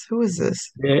is. Who is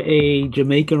this? They're a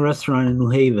Jamaican restaurant in New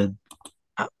Haven.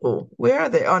 Oh, where are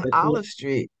they? On It's Olive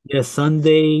Street. yeah,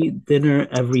 Sunday dinner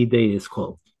every day is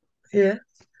called. Yeah.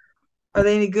 Are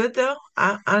they any good though?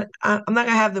 I'm not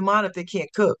gonna have them on if they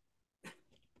can't cook.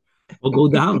 We'll go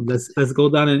down. Let's go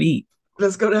down and eat.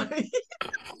 Let's go down.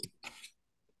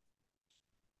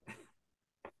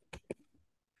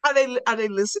 Are they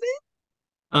listening?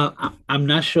 I'm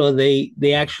not sure they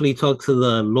actually talk to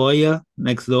the lawyer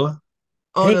next door.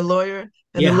 Oh, Hey, the lawyer,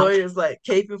 and the yeah, lawyer is like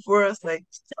caping for us, like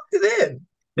talk to them.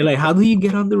 they're like, how do you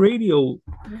get on the radio?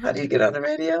 How do you get on the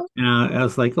radio? I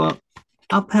was like, well,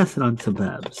 I'll pass it on to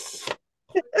Babs.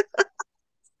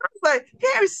 I was like,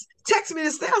 Harris, text me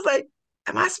this thing. I was like,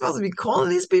 am I supposed to be calling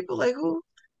these people? Like who?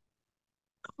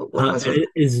 What am I supposed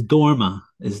Is Dorma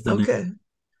is to? the name. Okay.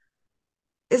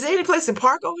 Is there any place in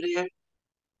Park over there?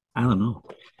 I don't know.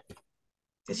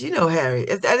 Because Harry.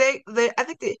 Are they? I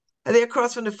think are they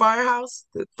across from the firehouse,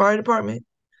 the fire department.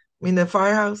 I mean the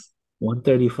firehouse.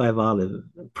 135 Olive.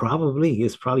 Probably.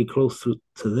 It's probably close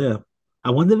to there.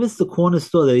 I wonder if it's the corner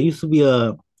store. There used to be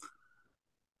I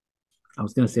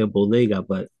was gonna say a bodega,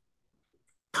 but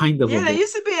kind of a Yeah, there bodega.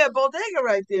 used to be a bodega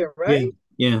right there, Yeah, right?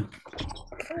 yeah.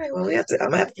 All right. Well, we have to. Now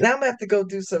I'm gonna have to go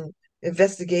do some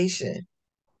investigation.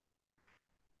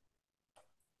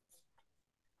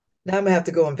 Now I'm gonna have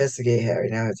to go investigate Harry.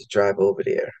 Now I have to drive over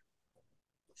there,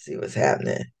 see what's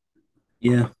happening.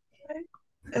 Yeah. Right.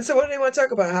 And so, what do they want to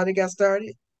talk about? How they got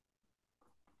started?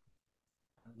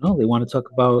 No, they want to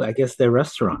talk about, I guess, their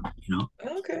restaurant.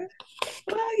 Okay.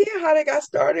 Well, yeah, how they got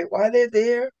started, why they're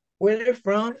there, where they're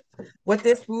from, what's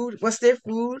their food.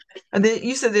 And then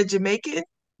you said they're Jamaican.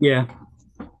 Yeah.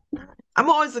 I'm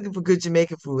always looking for good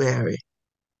Jamaican food, Harry.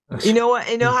 You That's know what?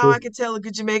 You know how I good. can tell a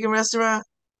good Jamaican restaurant?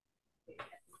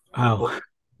 Oh,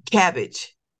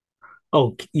 Cabbage.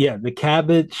 oh, yeah, the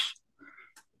cabbage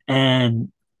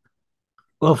and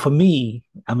well, for me,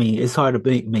 I mean, it's hard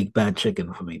to make bad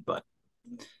chicken for me, but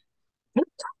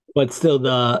still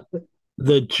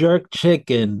the jerk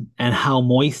chicken and how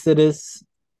moist it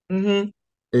Hmm.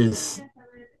 is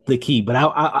the key. But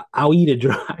I'll eat it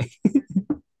dry.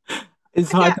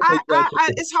 It's hard Yeah, to make bad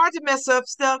chicken. it's hard to mess up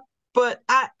stuff, but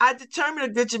I determine a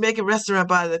good Jamaican restaurant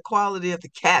by the quality of the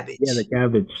Yeah, the cabbage.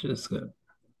 cabbage is good.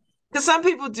 Because some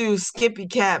people do skimpy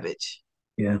cabbage,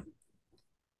 Yeah,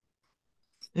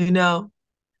 you know?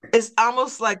 It's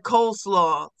almost like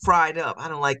coleslaw fried up. I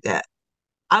don't like that.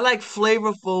 I like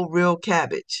flavorful real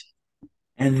cabbage.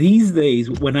 and these days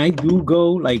when I do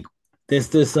go, like, there's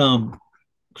this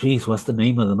geez, what's the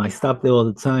name of them? I stop there all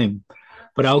the time,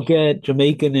 but I'll get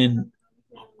Jamaican in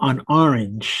on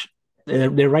Orange.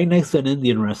 They're right next to an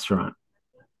Indian restaurant,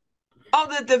 Oh,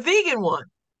 the vegan one.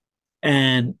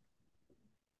 and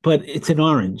but it's in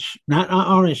Orange, not on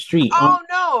Orange Street. Oh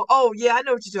no. Oh yeah, I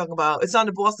know what you're talking about. It's on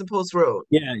the Boston Post Road.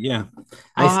 Yeah, yeah.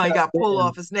 I Uh-huh, you stopped got pull there.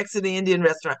 off. It's next to the Indian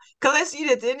restaurant. Cause I used to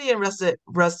eat at the Indian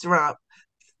restaurant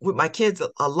with my kids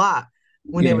a lot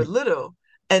when they Yeah, were little.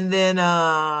 And then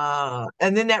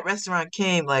that restaurant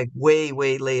came like way,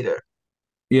 way later.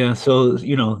 yeah. So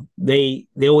they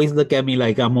always look at me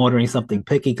like I'm ordering something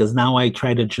picky because now I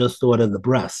try to just order the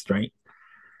breast, right?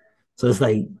 So it's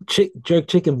like jerk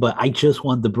chicken, but I just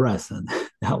want the breast, and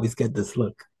I always get this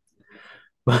look.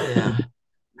 But Yeah.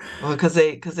 Well, because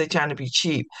they trying to be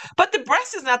cheap. But the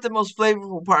breast is not the most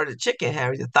flavorful part of the chicken,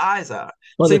 Harry. The thighs are.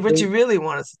 well, So the what thing, you really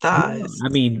want is the no, thighs. I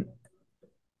mean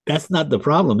that's not the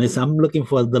problem. Is I'm looking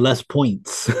for the less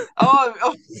points Oh,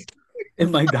 oh,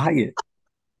 in my diet.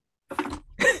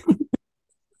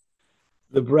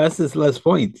 The breast is less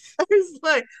points. it's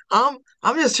like I'm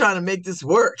just trying to make this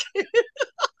work.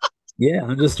 Yeah,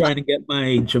 I'm just trying to get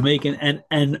my Jamaican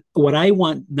and what I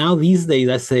want now these days,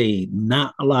 I say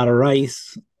not a lot of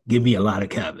rice, give me a lot of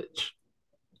cabbage.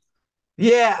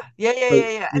 Yeah, yeah, yeah, But yeah,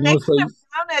 yeah. you And they know, so kind of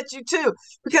frown at you too,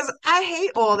 because I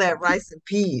hate all that rice and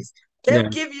peas. They'll yeah,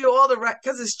 give you all the rice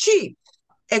because it's cheap.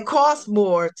 it costs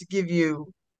more to give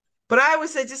you, but I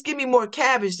always say just give me more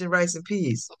cabbage than rice and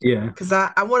peas. Yeah. Because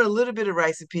I want a little bit of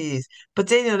rice and peas. But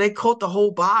then, they coat the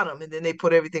whole bottom and then they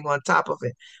put everything on top of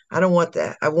it. I don't want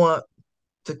that. I want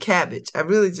the cabbage. I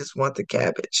really just want the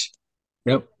cabbage.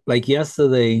 Yep. Like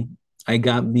yesterday, I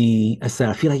said,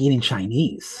 I feel like eating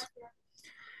Chinese.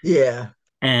 Yeah.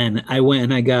 And I went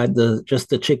and I got just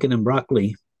the chicken and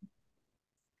broccoli.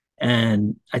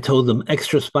 And I told them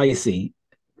extra spicy.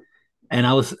 And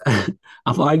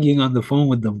I'm arguing on the phone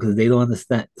with them because they don't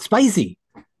understand. Spicy.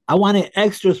 I want it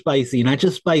extra spicy, not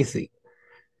just spicy.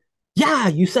 Yeah,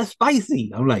 you said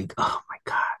spicy. I'm like, oh my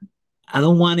God. I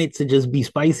don't want it to just be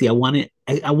spicy. I want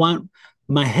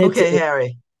my head Okay, to,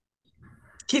 Harry.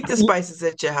 Keep the spices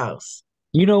at your house.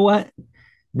 you know what?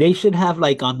 They should have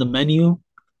like on the menu,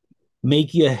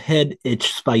 make your head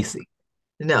itch spicy.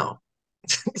 No.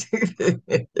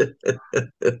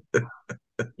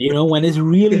 You know, when it's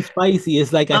really spicy,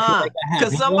 it's like I feel like I have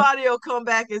Because somebody will come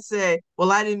back and say,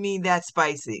 well, I didn't mean that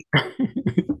spicy.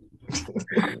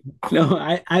 hair. No,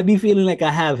 I be feeling like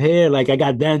I have hair, like I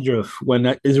got dandruff when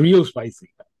it's real spicy.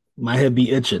 My head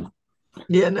be itching.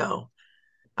 Yeah, no.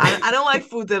 I don't like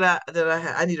food I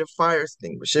need a fire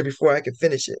extinguisher before I can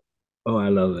finish it. Oh, I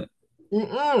love it.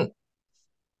 Mm-mm.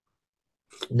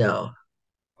 No.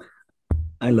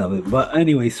 I love it. But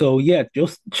anyway, so yeah,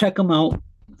 just check them out,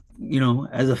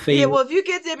 as a Yeah, favor. well, if you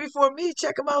get there before me,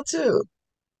 check them out too.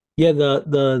 Yeah,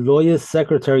 the lawyer's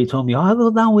secretary told me, oh, I'll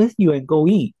go down with you and go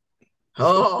eat.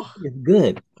 Oh, It's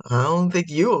good. I don't think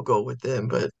you will go with them,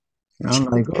 but And I'm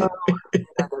like, well,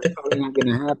 yeah, that's probably not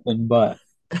gonna happen, but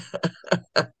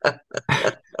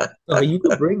so you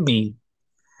could bring me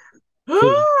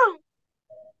to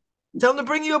tell them to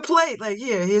bring you a plate. Like,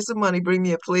 here's some money. Bring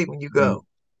me a plate when you yeah, go.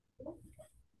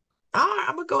 All right,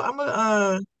 I'm gonna go.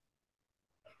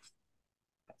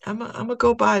 I'm gonna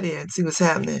go by there and see what's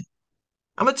happening.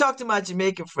 I'm gonna talk to my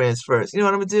Jamaican friends first. You know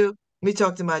what I'm gonna do? Let me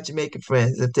talk to my Jamaican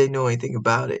friends if they know anything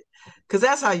about it, because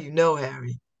that's how you know,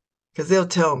 Harry. Because they'll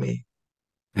tell me.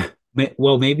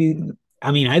 well, maybe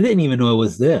I mean I didn't even know it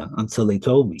was there until they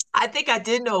told me. I think I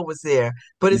did know it was there,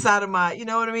 but it's out of my. You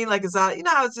know what I mean? Like it's out. You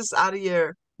know how it's just out of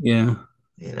your. Yeah.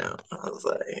 I was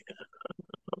like,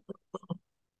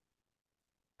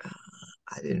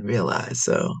 I didn't realize.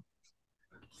 So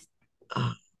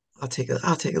uh, I'll take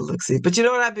a look see. But you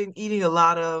know what I've been eating a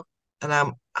lot of, and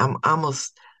I'm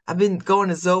almost I've been going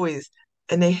to Zoe's,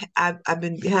 and I've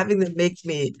been having them make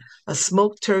me a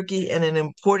smoked turkey and an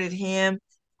imported ham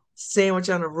sandwich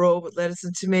on a roll with lettuce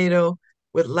and tomato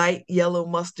with light yellow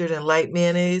mustard and light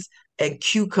mayonnaise and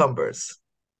cucumbers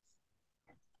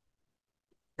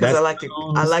because That I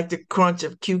sounds like the crunch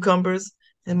of cucumbers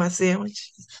in my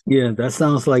sandwich. yeah, that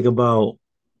sounds like about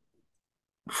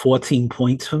 14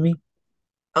 points for me.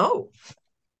 Oh,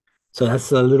 So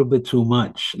that's a little bit too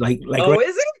much. Like oh, right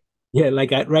is it? yeah,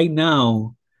 right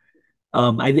now,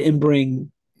 I didn't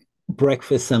bring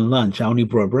breakfast and lunch. I only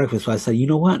brought breakfast. So I said, you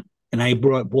know what? And I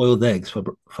brought boiled eggs for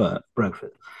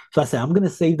breakfast. So I said, I'm gonna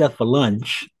save that for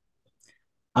lunch.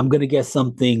 I'm gonna get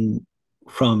something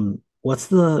from what's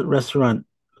the restaurant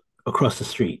across the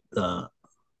street? The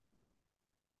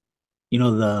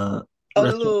Oh,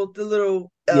 restaurant. the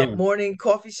little Yeah, morning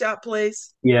coffee shop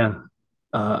place. yeah.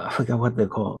 I forgot what they're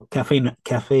called.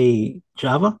 Cafe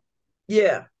Java?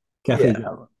 Yeah, Cafe yeah.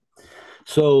 Java.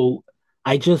 So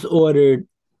I just ordered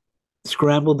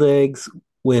scrambled eggs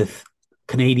with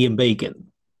Canadian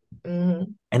bacon. Hmm.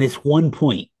 And it's 1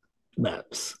 point,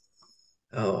 Babz.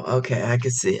 Oh, okay. I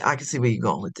can see where you're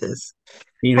going with this.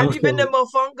 Have you been to So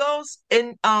Mofongo's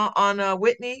in on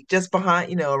Whitney, just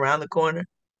behind, around the corner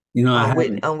I on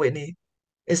haven't. Whitney?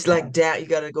 It's like down. You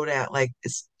got to go down. Like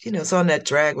it's on that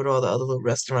drag with all the other little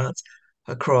restaurants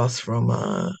across from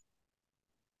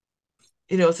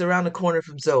it's around the corner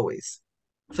from Zoe's.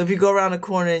 So if you go around the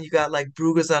corner and you got like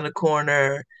Brugger's on the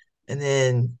corner, and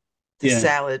then the Yeah.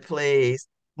 salad place,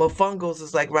 Mofongo's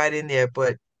is like right in there,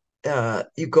 but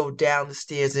you go down the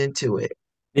stairs into it.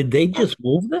 Did they Uh, just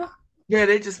move there? Yeah,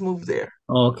 they just moved there.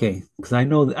 Oh, okay. Because I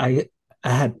know I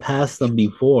had passed them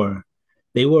before.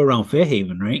 They were around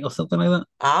Fairhaven, right? Or something like that.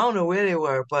 I don't know where they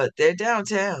were, but they're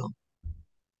downtown,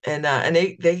 and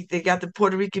they got the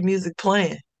Puerto Rican music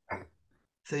playing,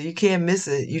 so you can't miss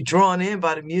it. You're drawn in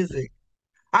by the music.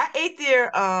 I ate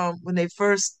there when they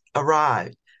first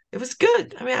arrived. It was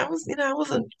good. I mean, I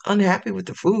wasn't unhappy with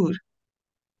the food.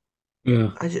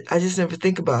 Yeah. I just never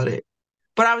think about it.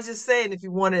 But I was just saying, if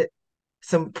you wanted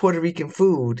some Puerto Rican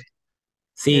food, you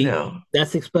See, know.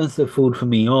 that's expensive food for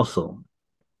me also.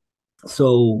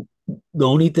 So the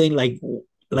only thing like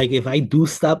if I do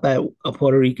stop at a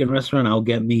Puerto Rican restaurant, I'll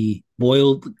get me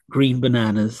boiled green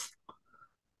bananas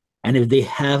And if they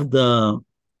have the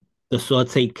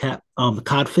sauteed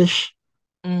codfish,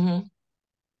 Hmm.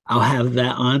 I'll have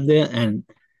that on there, and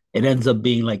it ends up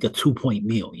being like a 2 point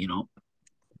meal, you know?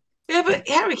 Yeah, but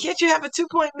Harry, can't you have a 2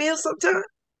 point meal sometime?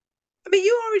 I mean,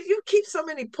 you keep so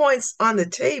many points on the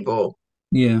table.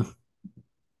 Yeah.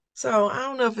 So I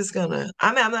don't know if it's gonna.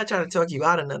 I mean, I'm not trying to talk you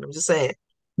out of nothing. I'm just saying.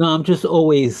 No, I'm just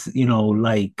always,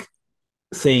 like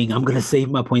saying I'm gonna save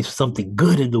my points for something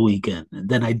good in the weekend, and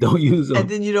then I don't use And them.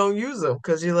 then you don't use them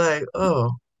because you're like,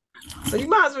 oh, so you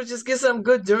might as well just get something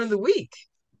good during the week,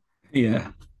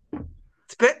 Yeah.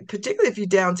 particularly if you're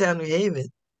downtown New Haven.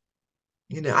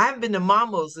 I haven't been to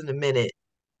Mambo's in a minute.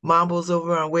 Mambo's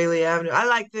over on Whaley Avenue. I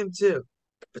like them too,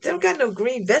 but they don't got no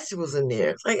green vegetables in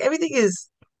there. It's like everything is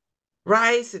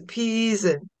rice and peas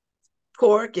and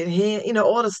pork and ham,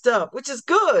 all the stuff, which is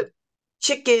good.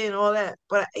 Chicken, all that.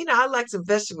 But I like some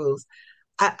vegetables.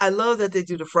 I love that they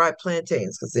do the fried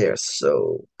plantains because they are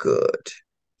so good.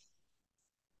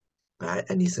 I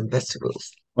need some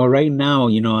vegetables. Well, right now,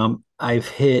 I've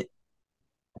hit.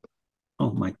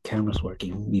 Oh, my camera's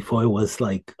working. Before it was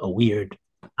like a weird.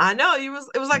 I know it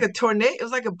was like a tornado, it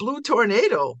was like a blue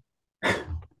tornado.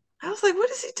 I was like, what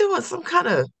is he doing? Some kind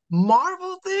of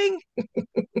Marvel thing?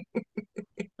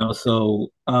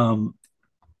 So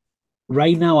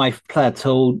right now I've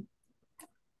plateaued,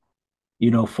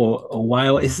 for a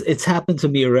while. It's happened to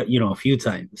me, a few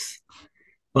times,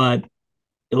 but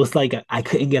it was like I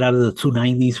couldn't get out of the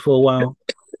 290s for a while,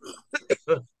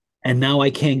 and now I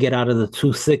can't get out of the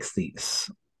 260s,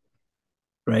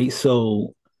 right?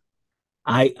 So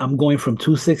I'm going from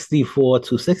 264,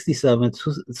 267,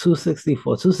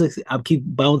 264, 260. I keep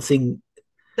bouncing.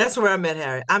 That's where I'm at,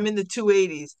 Harry. I'm in the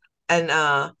 280s. And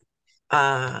uh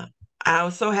I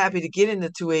was so happy to get in the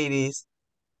 280s,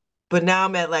 but now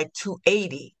I'm at like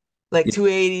 280, like Yeah,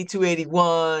 280,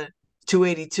 281,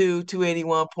 282,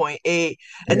 281.8.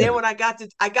 And yeah, then when I got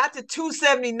to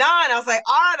 279, I was like,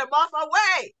 all right, I'm off my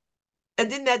way.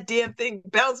 And then that damn thing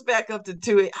bounced back up to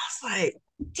 280. I was like,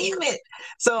 damn it.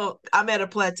 So I'm at a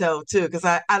plateau too, because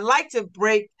I like to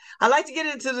I like to get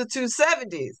into the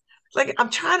 270s. Like I'm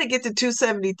trying to get to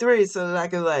 273 so that I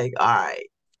can like, all right.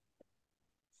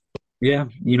 yeah.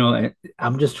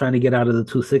 I'm just trying to get out of the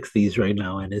 260s right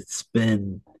now, and it's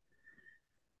been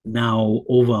now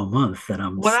over a month that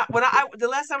I'm. The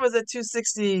last time I was at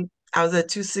 260, I was at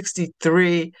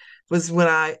 263 was when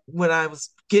I was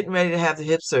getting ready to have the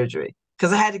hip surgery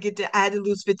because I had to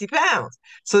lose 50 pounds.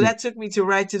 So that took me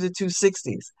right to the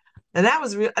 260s. And that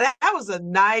was real that was a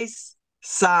nice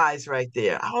size right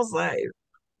there. I was like,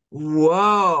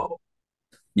 whoa.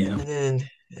 Yeah. And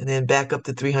then back up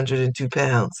to 302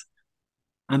 pounds.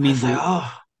 I I mean, was like, the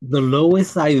oh, the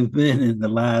lowest I've been in the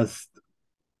last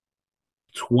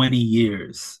 20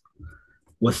 years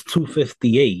was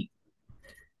 258.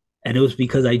 And it was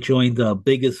because I joined the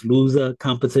Biggest Loser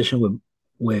competition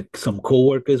with some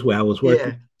coworkers where I was yeah.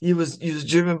 working. You was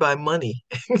driven by money.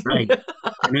 Right.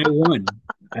 And I won.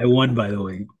 I won, by the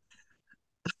way.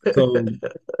 So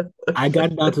I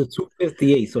got down to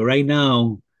 258. So right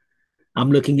now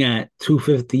I'm looking at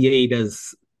 258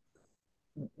 as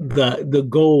the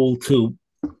goal to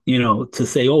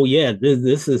say, oh yeah,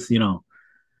 this is,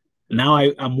 now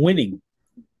I'm winning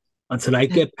until I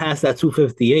get past that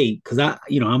 258 because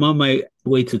I'm on my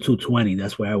way to 220.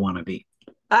 That's where I want to be.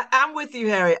 I'm with you,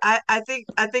 Harry. I think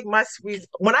my sweet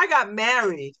when I got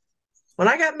married,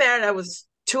 I was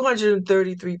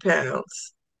 233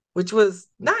 pounds, which was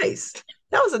nice.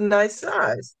 That was a nice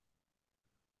size.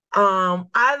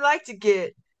 I'd like to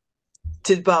get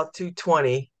to about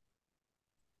 220.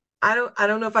 I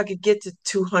don't know if I could get to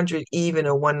 200 even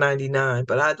or 199,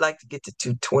 but I'd like to get to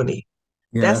 220.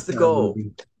 Yeah, That's that's the where I want to goal.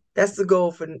 be. That's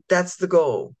the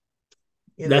goal,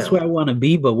 you That's where know. I want to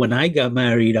be. But when I got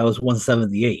married, I was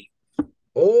 178.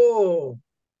 Oh.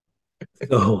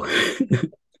 So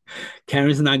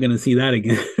Karen's not gonna see that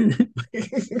again.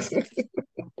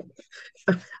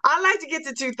 I like to get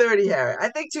to 230, Harry. I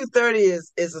think 230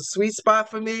 is a sweet spot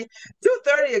for me.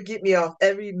 230 will get me off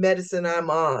every medicine I'm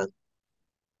on.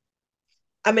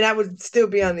 I mean, I would still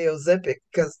be on the Ozempic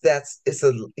because it's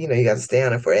you got to stay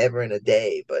on it forever and a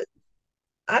day, but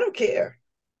I don't care.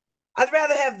 I'd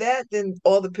rather have that than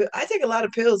all the pills. I take a lot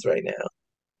of pills right now.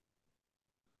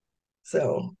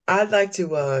 So I'd like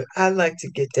to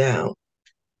get down.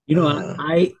 you know, Uh,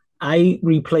 I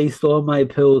replaced all my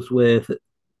pills with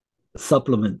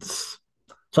supplements.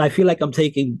 So I feel like I'm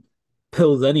taking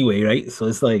pills anyway, right? So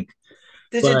it's like,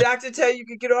 did your but doctor tell you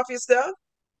could get off your stuff?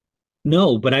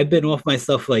 no, but I've been off my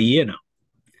stuff for a year now.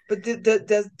 But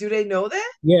do they know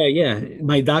that? Yeah, yeah.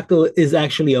 My doctor is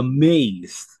actually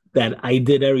amazed that I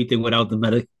did everything without the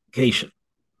medication.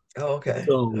 Oh, okay.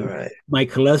 All So right. my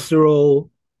cholesterol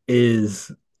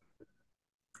is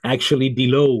actually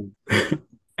below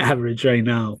average right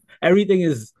now. Everything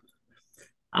is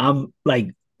I'm like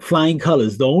flying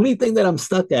colors. The only thing that I'm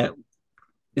stuck at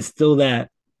is still that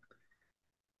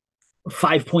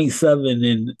 5.7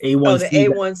 in Oh, the A1C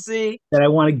A1C. that I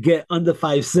want to get under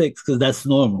 5.6 because that's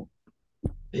normal.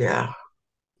 Yeah.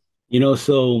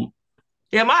 So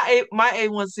Yeah, my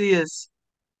A1C is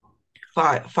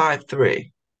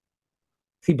 5.3.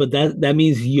 see, but that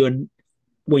means you're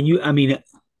when you I mean,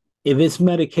 if it's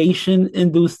medication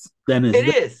induced, then it's It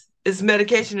is. It's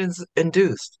medication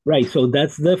induced. right. So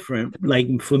that's different. Like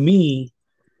for me,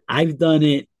 I've done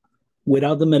it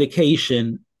without the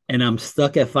medication and I'm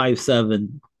stuck at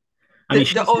 5.7. I mean,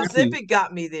 The she's happy. Ozempic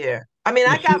got me there. I mean,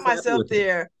 Yeah, I got she's happy myself with it.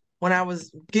 there when I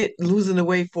was get losing the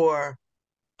weight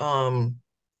um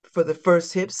for the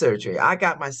first hip surgery. I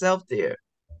got myself there.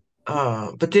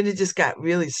 But then it just got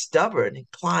really stubborn and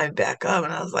climbed back up,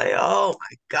 and I was like, "Oh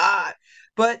my God!"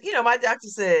 But my doctor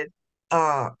said,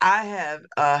 I have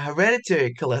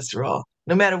hereditary cholesterol.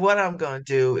 No matter what I'm gonna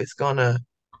do,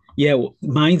 Yeah,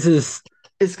 mine's is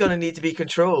it's gonna need to be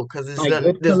controlled because my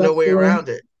good there's no way cholesterol. around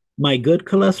it. My good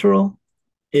cholesterol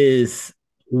is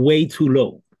way too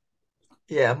low,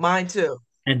 Yeah, mine too.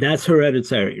 and that's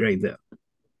hereditary right there.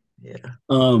 Yeah.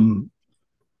 Um,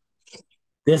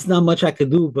 there's not much I could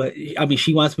do, but I mean,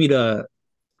 she wants me to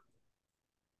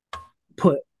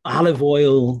put olive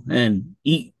oil and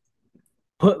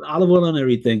put olive oil on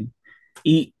everything,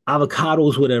 eat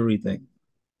avocados with everything.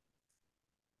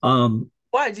 Um,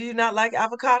 Why do you not like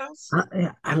avocados?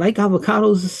 I like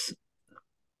avocados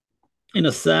in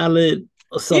a salad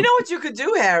or You know something. what you could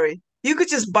do, Harry? You could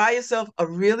just buy yourself a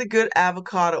really good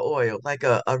avocado oil, like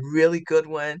a really good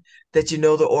one that you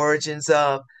know the origins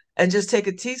of, and just take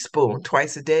a teaspoon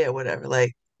twice a day or whatever.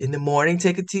 Like in the morning,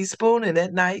 take a teaspoon, and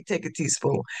at night, take a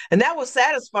teaspoon. And that will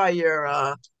satisfy your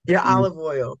olive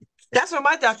oil. That's what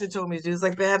my doctor told me to do. It's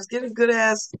like, Babs, get a good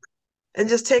ass and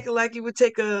just take it like you would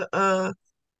take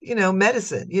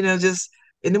medicine. Just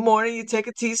in the morning you take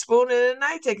a teaspoon and at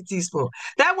night take a teaspoon.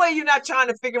 That way you're not trying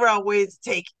to figure out ways to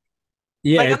take it.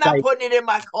 Yeah, Like I'm it's not like putting it in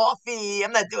my coffee.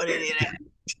 I'm not doing any of that.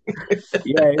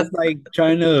 yeah, it's like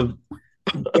trying to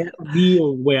get a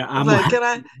meal where It's I'm like, can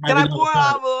I having pour avocado.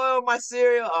 olive oil on my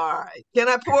cereal? All right. Can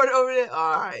I pour it over there?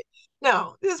 All right.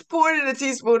 No, just pour it in a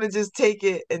teaspoon and just take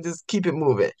it and just keep it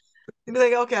moving. You'd be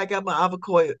like, okay, I got my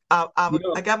avocado. You I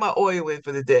know, got my oil in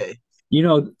for the day.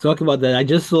 talking about that, I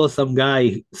just saw some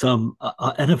guy, some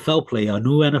NFL player, a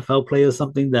new NFL player, or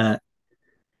something that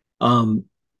um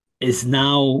is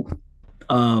now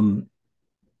um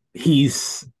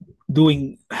he's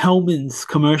doing Hellman's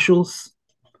commercials,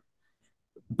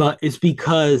 but it's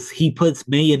because he puts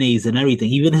mayonnaise in everything,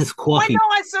 even his Oh, I coffee. know.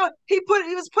 I saw he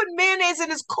was putting mayonnaise in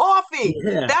his coffee.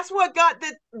 Yeah, That's what got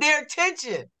their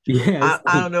attention. yeah, it's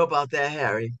I don't know about that,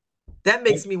 Harry. That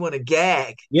makes me want to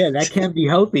gag. yeah, that can't be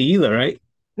healthy either, right?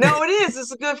 No, it is.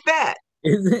 It's a good fat.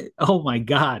 Is it? Oh my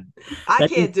God, I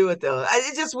that is, can't do it though.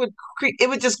 It just it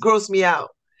would just gross me out.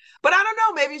 But I don't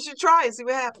know. Maybe you should try and see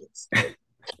what happens.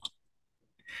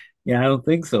 yeah, I don't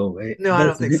think so. It No, I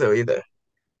don't think doesn't. so either.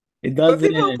 It But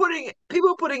doesn't.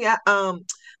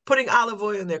 putting olive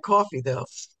oil in their coffee though.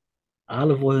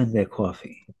 Olive oil in their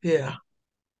coffee. Yeah,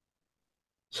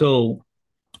 So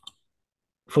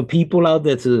for people out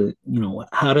there to,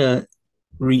 how to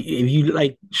if you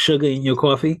like sugar in your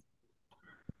coffee,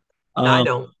 I um,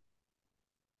 don't.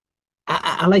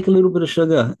 I like a little bit of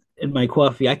sugar in my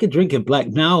coffee. I could drink it black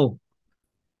now.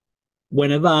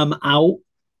 Whenever I'm out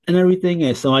and everything,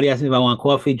 and somebody asks me if I want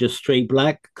coffee, just straight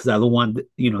black because I don't want,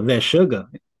 their sugar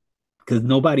because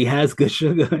nobody has good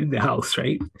sugar in the house,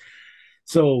 right?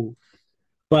 So,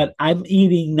 but I'm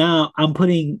eating now. I'm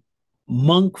putting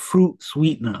monk fruit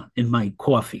sweetener in my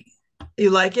coffee, You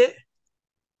like it?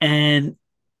 and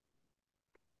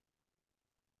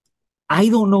I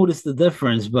don't notice the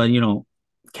difference, but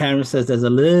Karen says there's a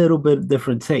little bit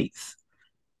different taste.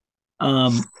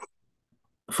 Um,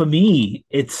 for me,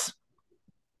 it's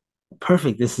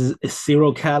perfect. This is it's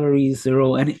 0 calories,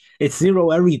 zero, and it's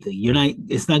zero everything.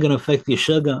 It's not gonna affect your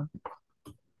sugar.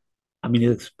 I mean,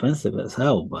 it's expensive as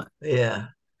hell, but Yeah.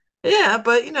 Yeah,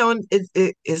 but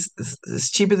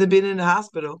it's cheaper than being in the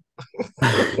hospital.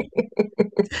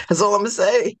 That's all I'm gonna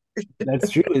say. that's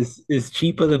true. It's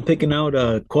cheaper than picking out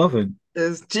a coffin.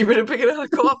 It's cheaper than picking out a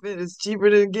coffin. It's cheaper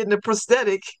than getting a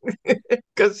prosthetic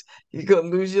because you're gonna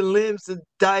lose your limbs to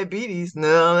diabetes.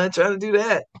 No, I'm not trying to do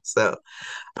that. So,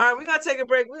 all right, we're gonna take a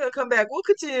break. We're gonna come back. We'll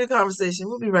continue the conversation.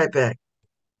 We'll be right back.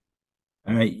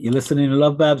 All right, you're listening to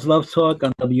LoveBabz Love Talk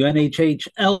on WNHH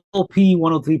LP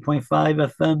 103.5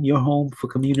 FM, your home for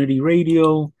community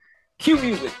radio. Cue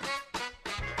music.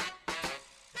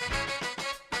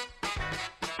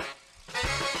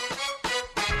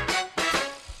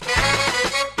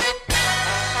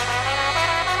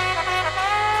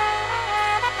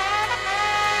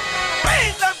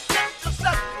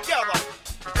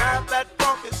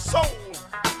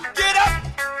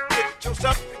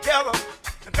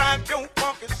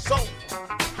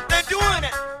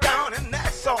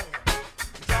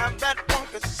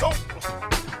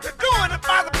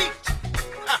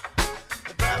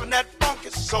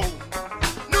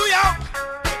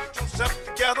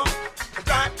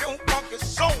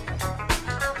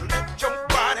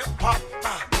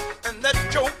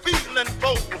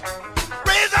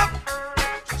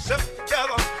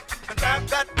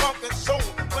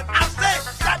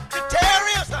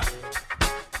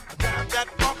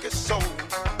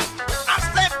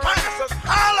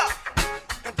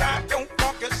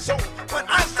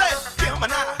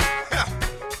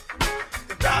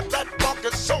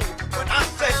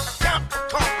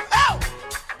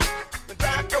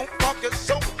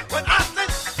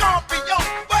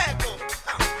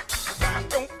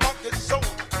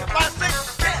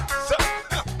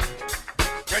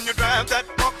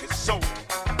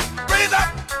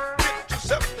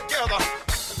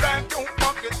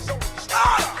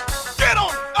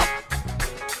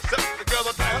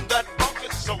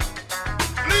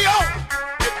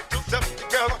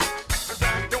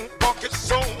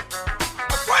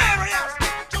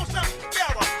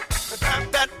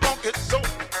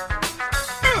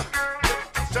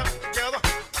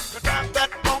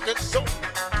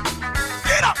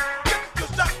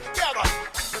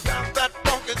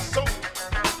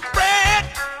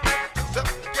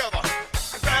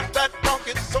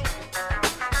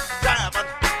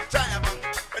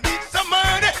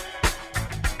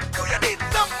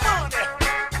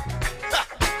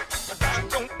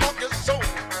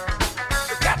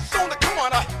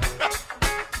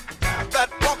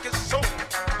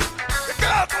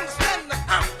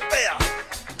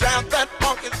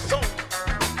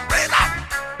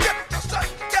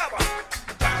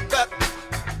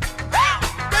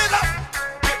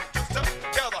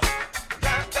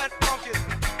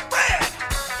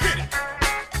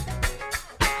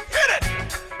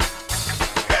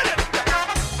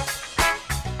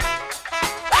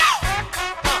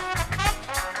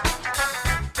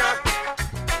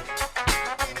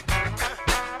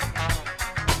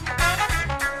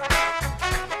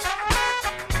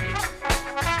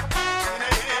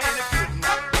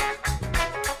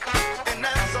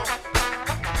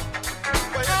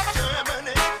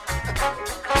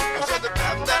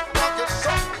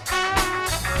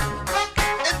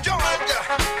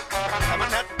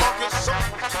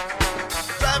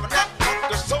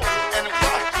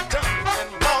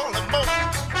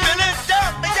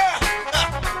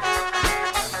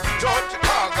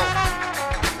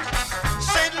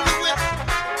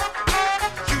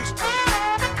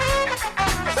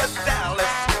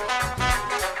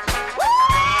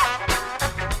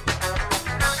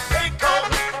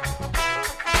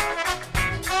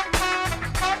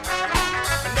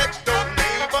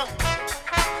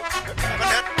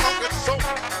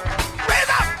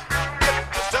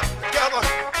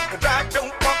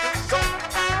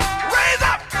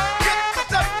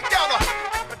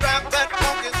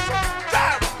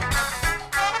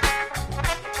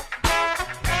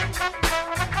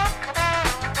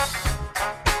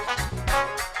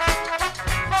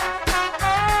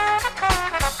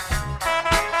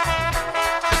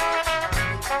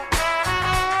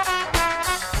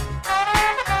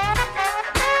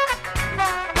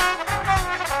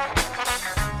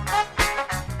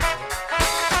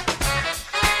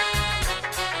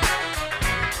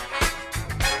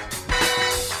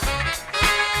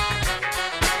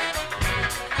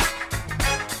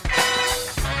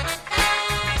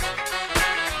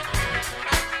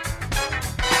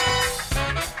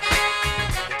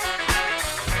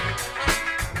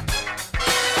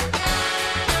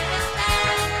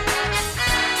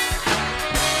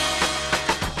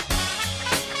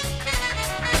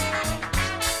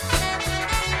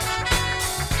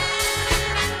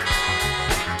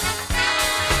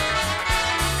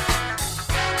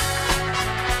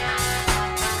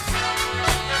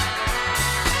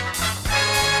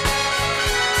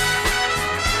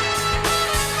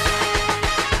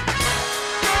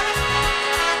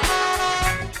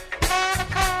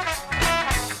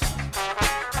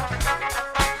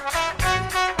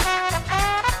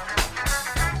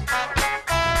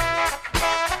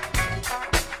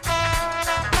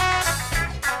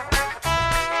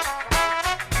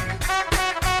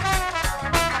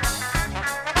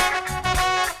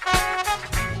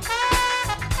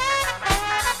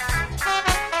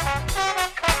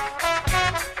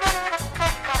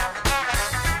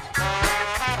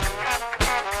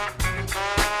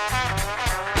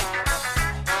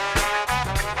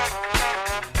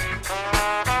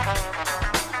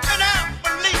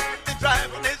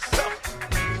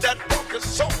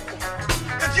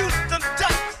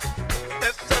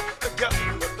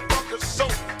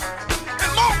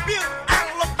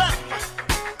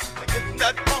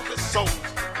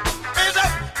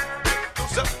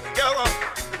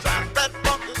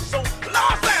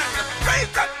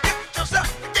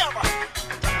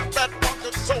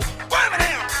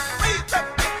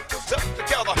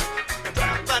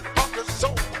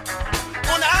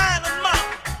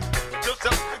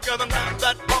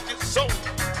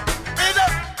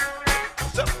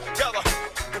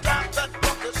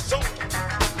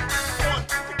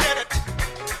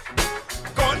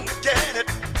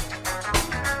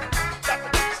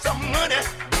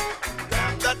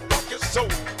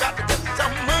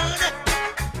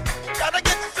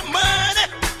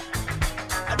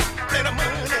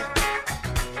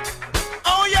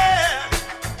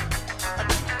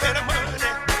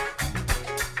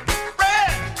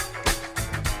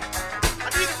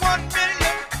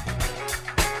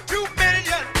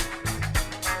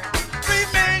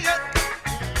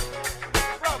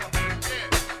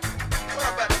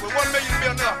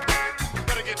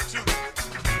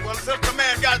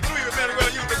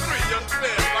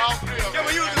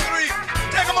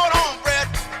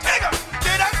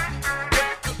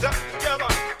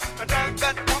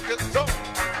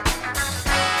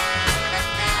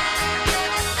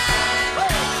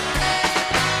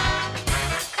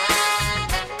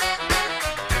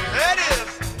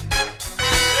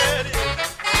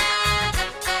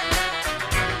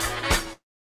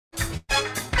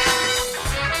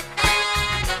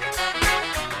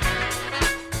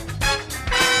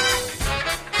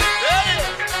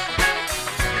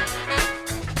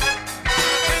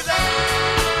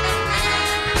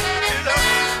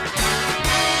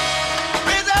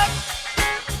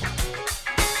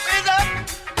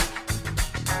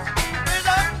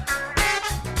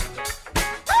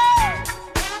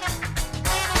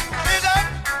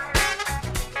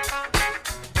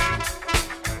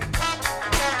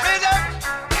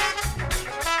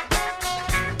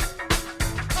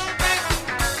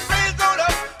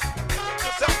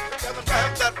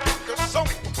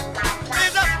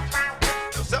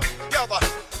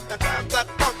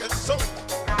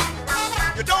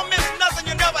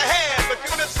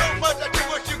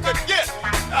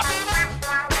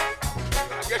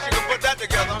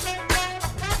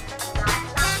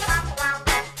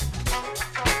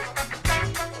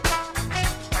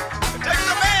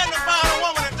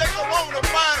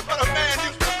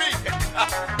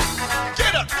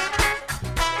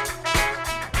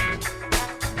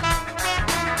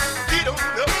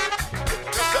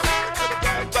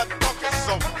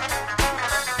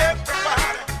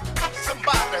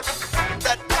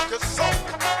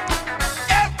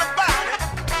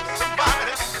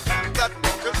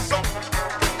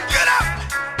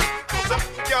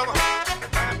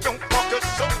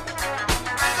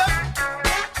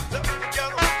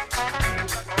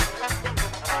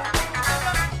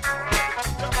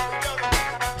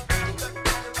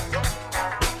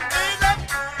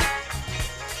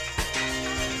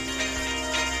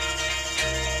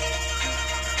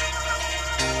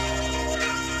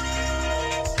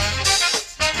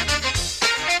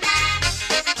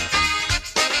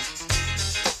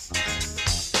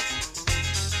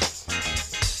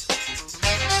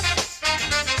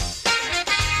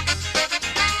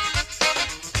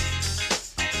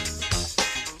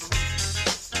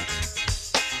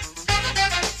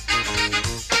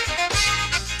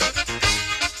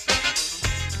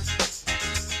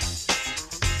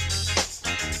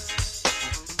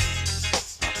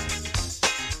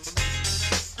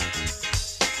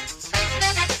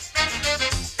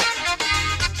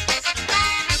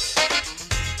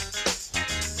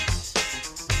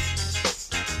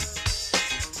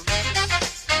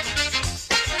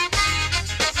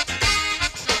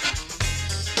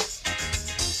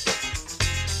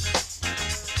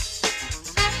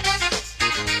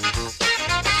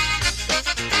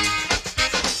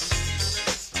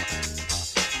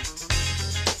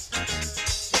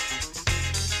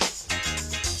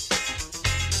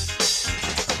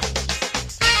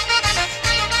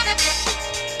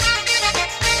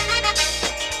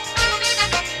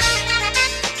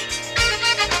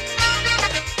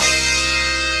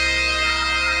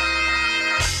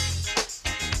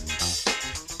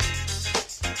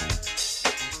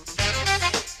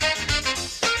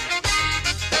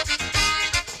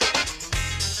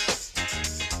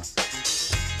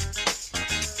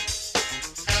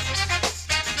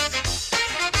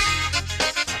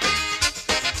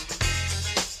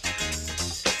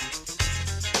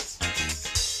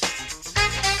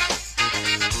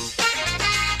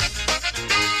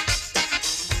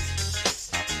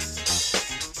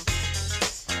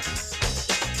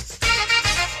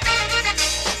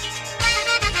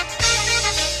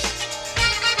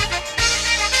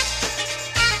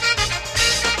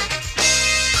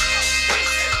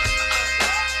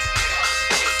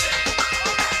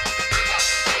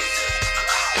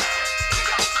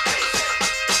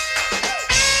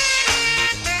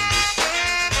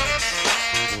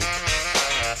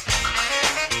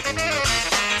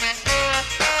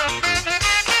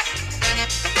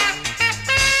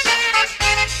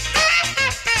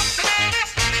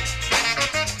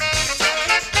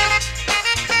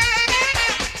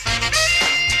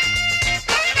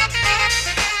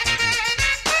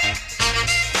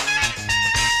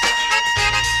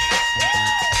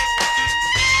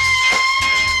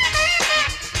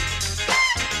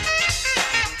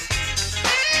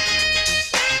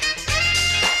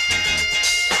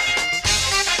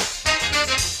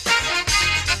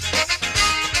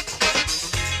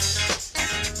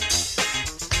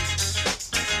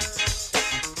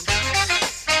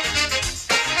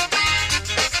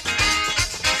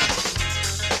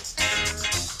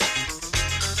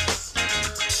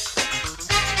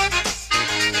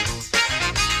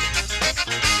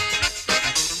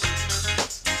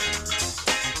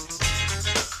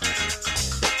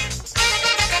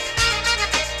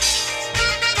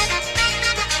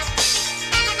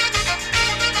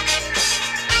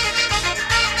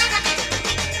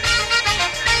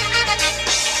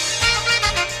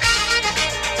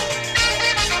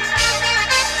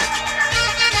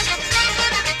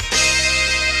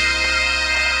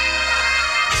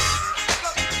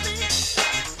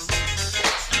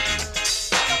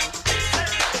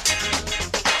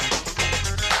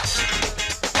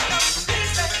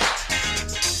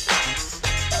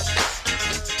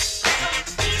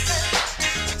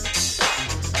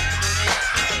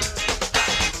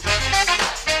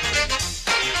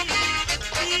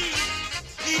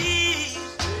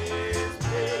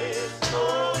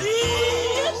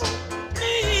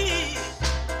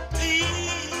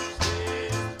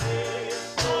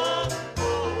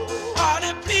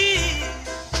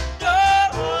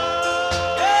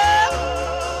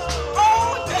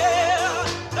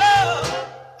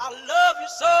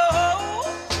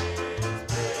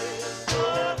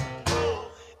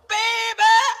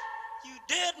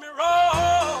 did me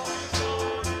wrong.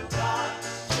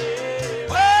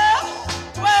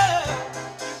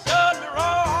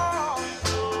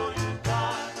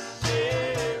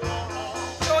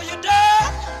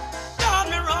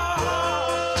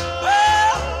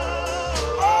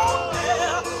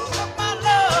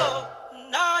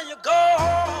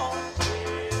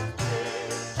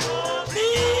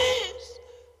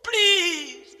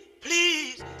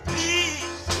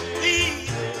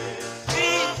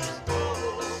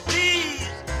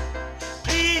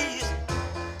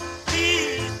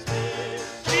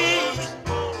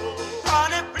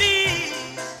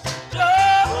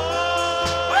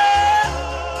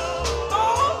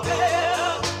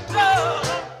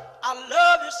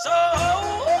 you so.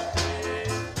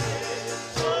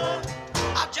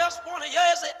 I just wanna hear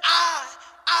you say I,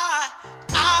 I,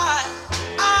 I,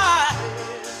 I,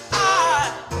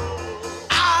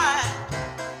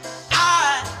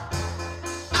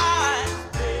 I,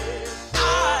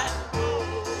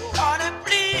 honey,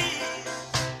 please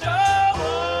don't.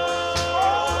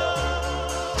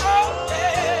 Oh,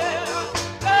 yeah.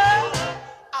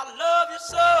 I love you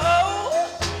so.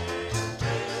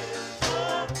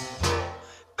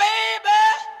 Baby,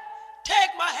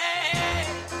 take my hand.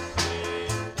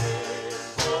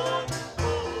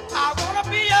 I wanna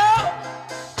be your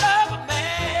lover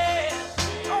man.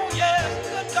 Oh yes,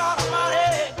 good God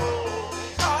Almighty.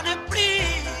 Honey,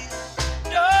 please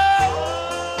don't.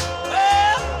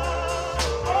 Well,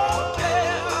 oh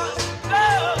yeah, no,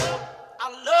 I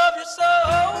love you so.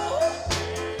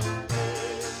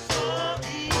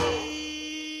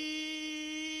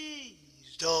 Please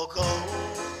don't go.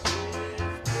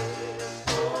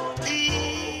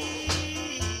 Please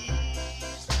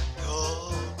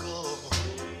don't go.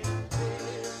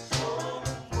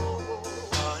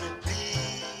 Honey,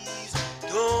 please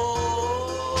don't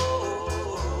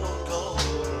go.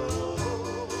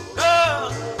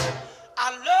 Girl, I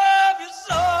love you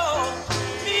so.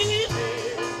 Please,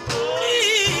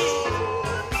 please.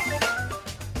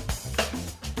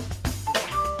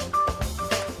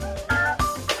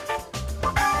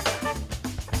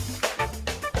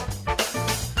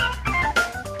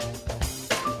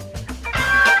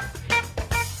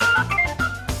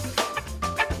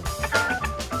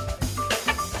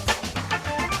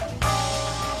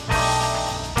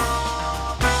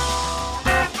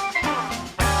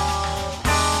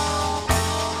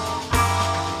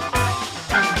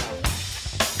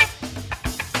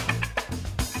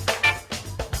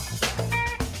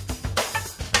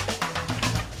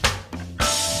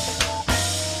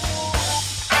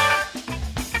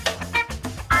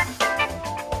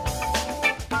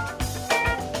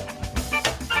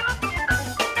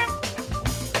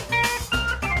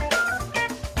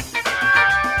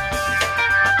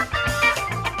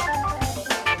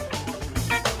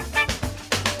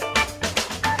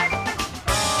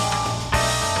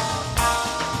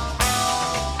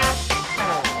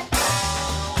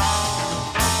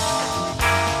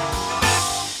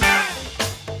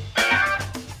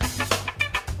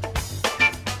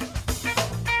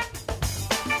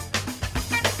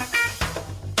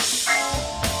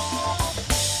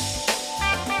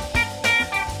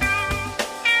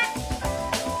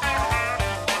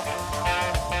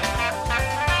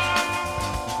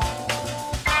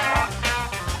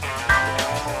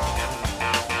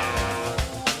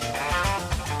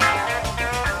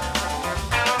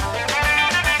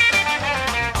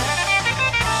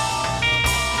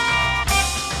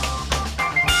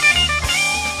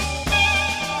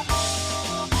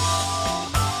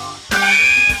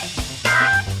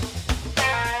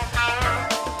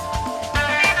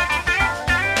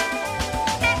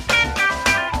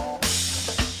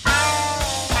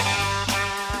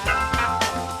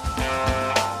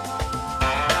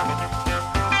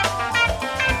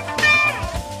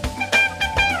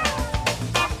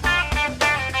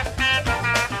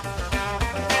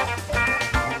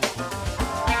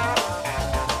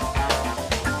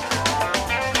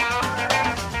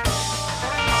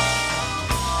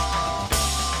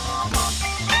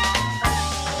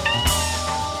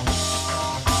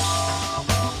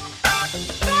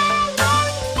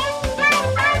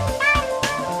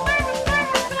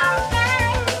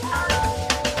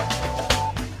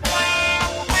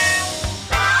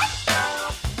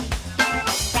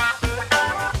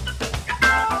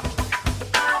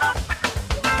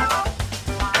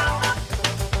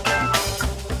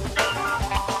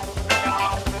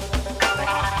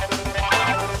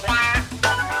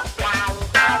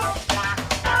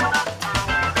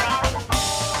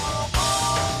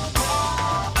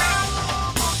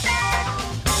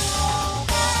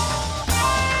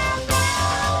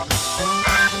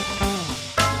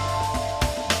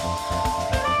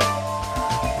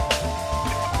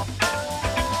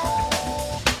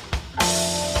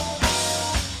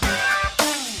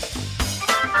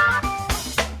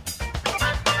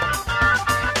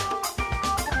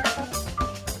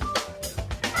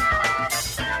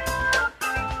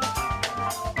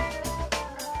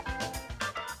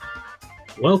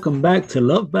 Welcome back to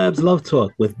LoveBabz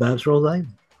LoveTalk with Babz Rawls-Ivy.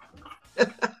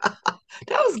 That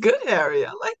was good, Harry.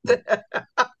 I like that.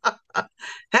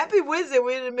 Happy Wednesday.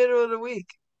 We're in the middle of the week.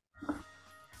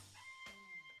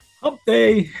 Hump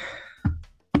day.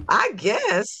 I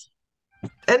guess.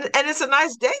 And it's a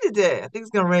nice day today. I think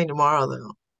it's gonna rain tomorrow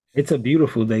though. It's a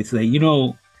beautiful day today. You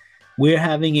know, we're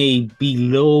having a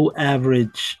below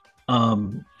average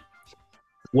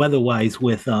weather-wise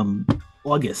with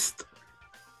August.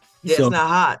 Yeah, it's So not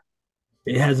hot.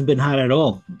 it hasn't been hot at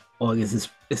all. August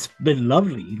it's been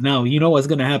lovely. Now you know what's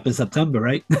gonna happen September,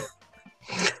 right?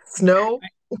 Snow.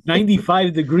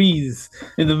 95 degrees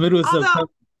in the middle of Although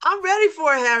September. I'm ready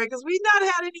for it, Harry, because we not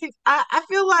had any. I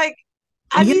feel like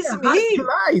I We had need a some hot heat.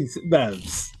 July,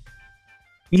 Babs.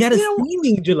 We had a You know,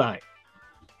 steaming July.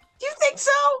 you think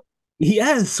so?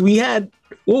 Yes, we had.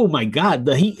 Oh my God,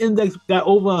 the heat index got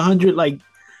over 100 like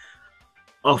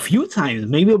a few times,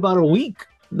 maybe about a week.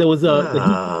 There was the heat index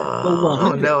over Oh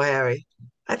 100. no, Harry.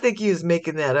 I think you was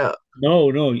making that up. No,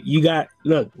 you got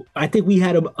look. I think we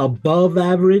had a above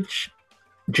average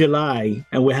July,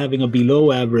 and we're having a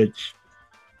below average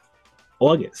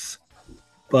August.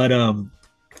 But no,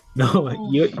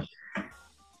 Oh. you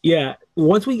yeah.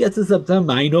 Once we get to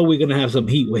September, I know we're gonna have some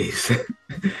heat waves.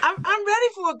 I'm ready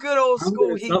for a good old I'm school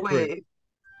gonna heat suffer it. wave.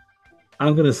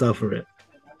 I'm gonna suffer it.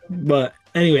 But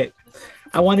anyway,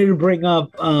 I wanted to bring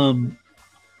up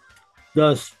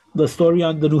the story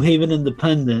on the New Haven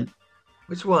Independent.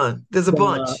 Which one? There's a The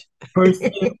bunch. first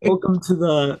year welcome to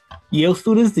the Yale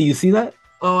students. Do you see that?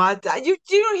 Oh, you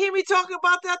don't hear me talking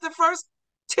about that the first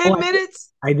Oh, 10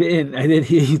 minutes? I didn't. I didn't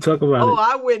hear you talk about Oh, it.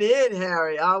 I went in,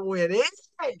 Harry. I went in.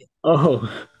 Oh,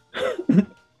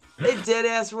 They dead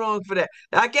ass wrong for that.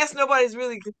 I guess nobody's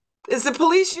really. Is the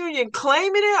police union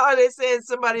claiming it, or are they saying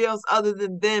somebody else other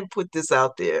than them put this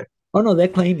out there? oh no, they're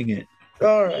claiming it.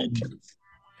 All right.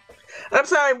 I'm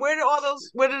sorry. Where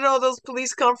did all those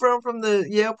police come from? From the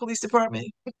Yale Police Department?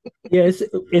 Yeah,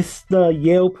 it's the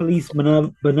Yale Police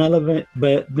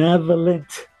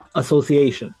Benevolent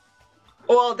Association.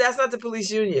 Well, that's not the police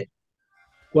union.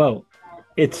 Well,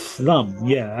 it's them.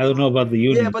 Yeah, I don't know about the Yeah,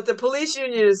 union, but the police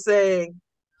union is saying.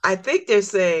 I think they're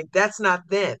saying that's not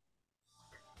them.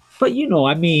 but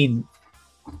I mean,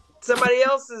 Somebody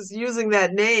else is using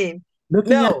that name.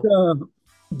 looking at No,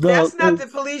 the that's not the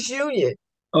police union.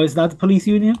 oh, it's not the police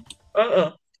union.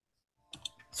 Uh-uh.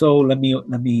 So let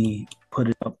me put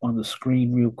it up on the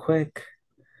screen real quick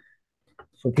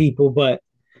for people. But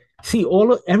see,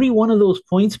 every one of those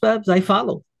points, Babs, I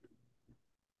follow.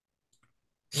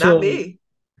 Not So me.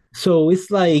 so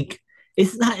it's like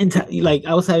it's not entirely like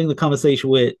I was having the conversation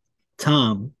with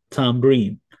Tom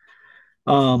Breen,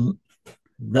 um,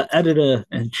 the editor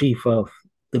and chief of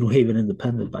the New Haven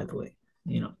Independent, by the way.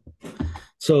 You know,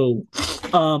 so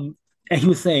and he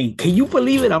was saying, "Can you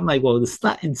believe it?" I'm like, "Well, it's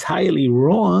not entirely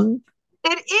wrong."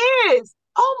 It is.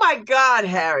 Oh my God,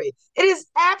 Harry. It is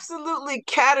absolutely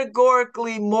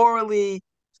categorically morally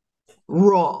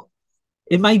wrong.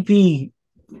 It might be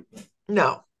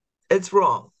No, it's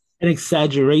wrong. an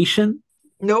exaggeration,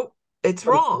 Nope, it's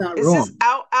but it's wrong. not It's just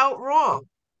wrong. out wrong.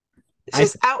 It's I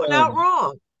just think, out and out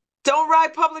wrong. Don't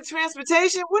ride public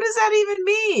transportation. What does that even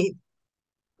mean?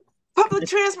 Public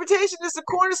transportation is the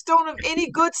cornerstone of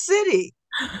any good city.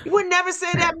 You would never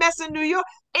say that mess in New York.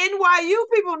 NYU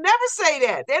people never say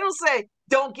that. They don't say,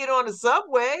 don't get on the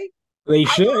subway. they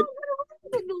How you should.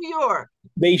 ever in New York?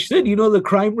 They should. The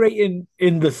crime rate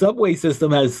in the subway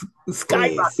system has Please.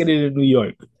 skyrocketed in New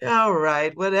York. All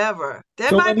right, whatever.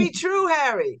 That So might many be true,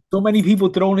 Harry. so many people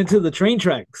thrown into the train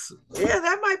tracks. Yeah,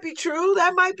 that might be true.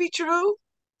 That might be true.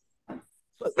 I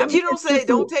But mean, you don't say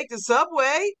don't take the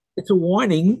subway it's a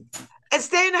warning. and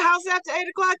stay in the house after 8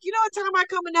 o'clock. You know what time I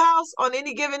come in the house on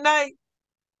any given night?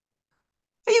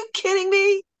 Are you kidding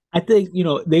me? I think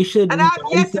they should And I've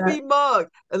revise yet to be that. mugged.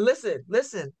 And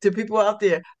listen to people out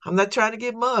there. I'm not trying to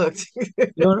get mugged.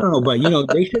 No, but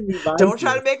they should revise Don't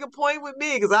try to this. make a point with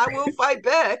me because I will fight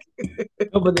back.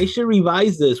 No, but they should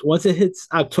revise this once it hits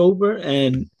October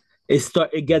and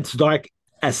it gets dark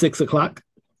at 6 o'clock.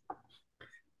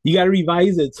 You got to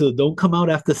revise it to don't come out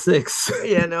after 6.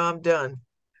 Yeah, no, I'm done.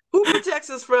 Who protects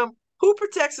us from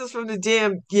the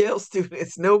damn Yale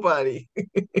students? Nobody.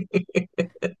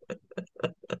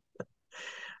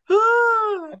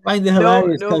 I find it No,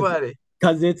 hilarious nobody.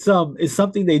 because it's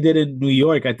something they did in New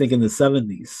York, I think in the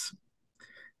 70s.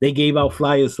 They gave out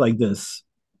flyers like this.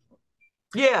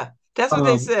 Yeah, that's what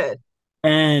they Um, said.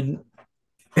 and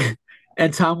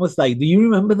and Tom was like, "Do you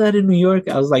remember that in New York?"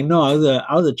 I was like, "No, I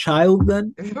was a child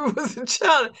then." It was a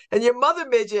child, and your mother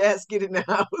made your ass get in the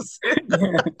house.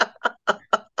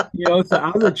 So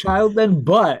I was a child then,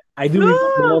 but I do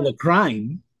remember all the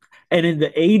crime. And in the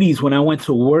 80s, when I went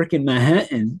to work in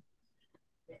Manhattan,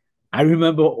 I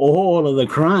remember all of the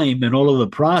crime and all of the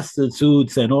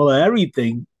prostitutes and all of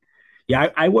everything. Yeah,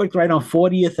 I worked right on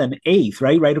 40th and 8th,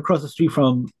 right across the street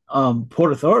from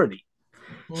Port Authority.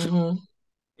 Mm-hmm.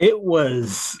 It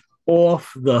was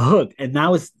off the hook, and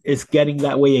now it's getting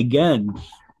that way again.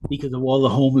 because of all the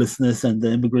homelessness and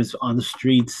the immigrants on the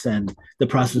streets and the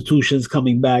prostitutions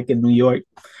coming back in New York.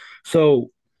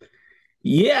 So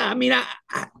yeah, I mean,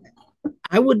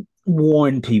 I would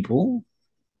warn people.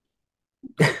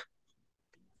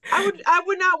 I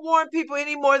would not warn people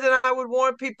any more than I would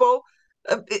warn people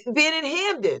being in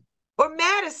Hamden or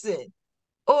Madison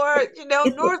or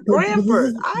North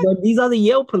Branford. But these are the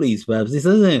Yale police, Babs. This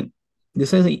ain't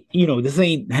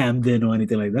Hamden or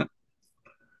anything like that.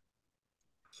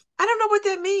 I don't know what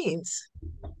that means.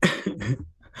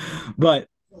 But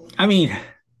I mean,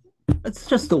 it's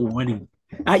just a warning.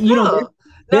 No,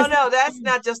 that's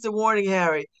not just a warning,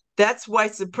 Harry. That's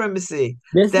white supremacy.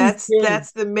 That's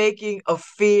the making of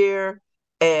fear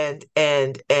and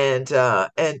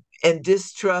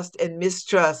distrust and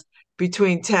mistrust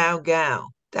between town gown.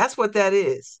 That's what that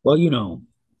is. Well,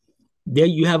 there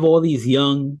you have all these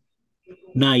young,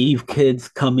 naive kids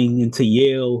coming into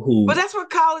Yale But that's what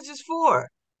college is for.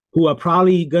 Who are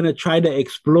probably gonna try to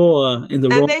explore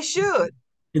they should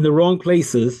in the wrong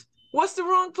places. What's the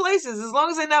wrong places? As long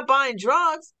as they're not buying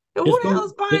drugs. Who the hell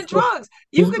is buying drugs?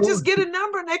 You could just get a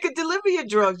number and they could deliver your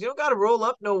drugs. You don't got to roll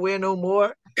up nowhere no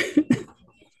more.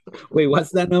 Wait,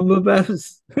 what's that number,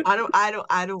 Babz?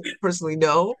 I don't personally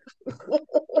know.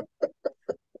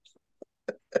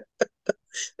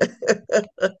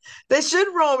 They should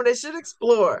roam. They should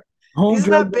explore. These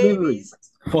are not babies.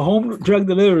 For home drug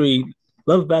delivery,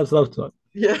 LoveBabz LoveTalk.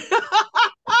 Yeah.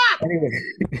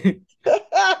 Anyway.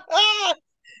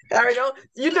 Harry,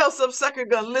 some sucker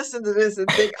gonna listen to this and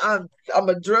think I'm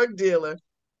a drug dealer.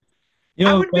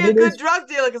 I wouldn't be a good drug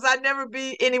dealer because I'd never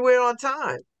be anywhere on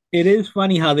time. It is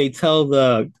funny how they tell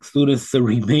the students to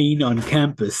remain on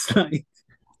campus. Like,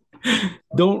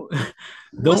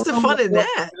 What's the fun in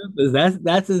that?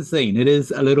 That's insane. It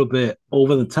is a little bit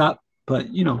over the top, but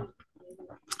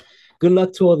good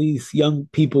luck to all these young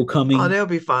people coming. Oh, they'll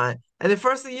be fine. And the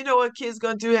first thing what kids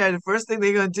gonna do, Harry, the first thing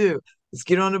they're gonna do is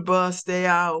get on the bus, stay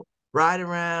out, ride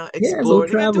around, explore.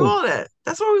 They're gonna do all that.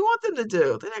 That's what we want them to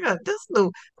do. They're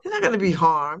not gonna be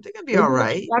harmed. They're gonna be all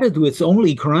right. Gotta do. It's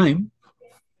only crime.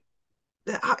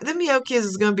 Them young kids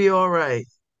is gonna be all right.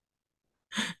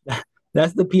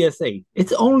 That's the PSA.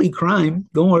 It's only crime.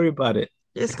 Don't worry about it.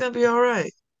 It's gonna be all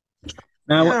right.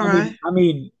 Now, I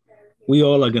mean, we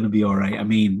all are gonna be all right. I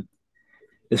mean,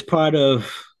 it's part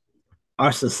of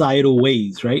our societal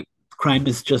ways, right? Crime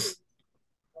is just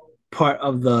part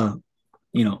of the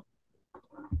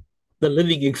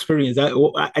living experience.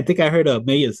 I think I heard a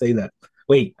mayor say that.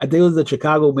 Wait, I think it was the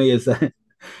Chicago mayor said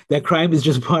that crime is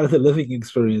just part of the living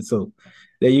experience. So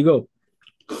there you go.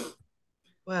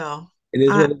 Well, it is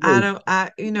what it is.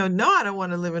 I don't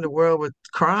want to live in a world with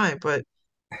crime, but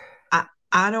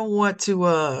I don't want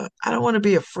to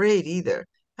be afraid either.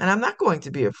 And I'm not going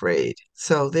to be afraid.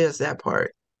 So there's that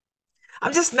part.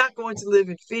 I'm just not going to live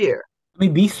in fear. I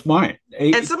mean, be smart.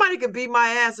 And somebody could beat my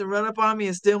ass and run up on me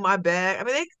and steal my bag.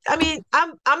 I'm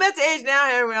at the age now,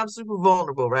 Harry, where I'm super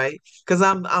vulnerable, right? Because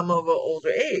I'm of an older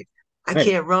age. I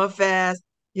can't run fast.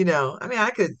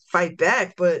 I could fight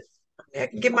back, but I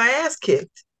can get my ass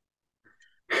kicked.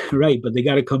 Right, but they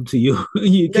got to come to you.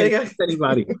 You can't get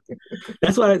anybody.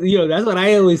 That's what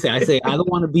I always say. I say I don't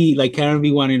want to be like Karen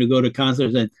B wanting to go to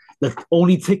concerts and the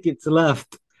only tickets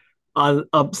left are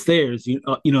upstairs.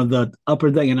 The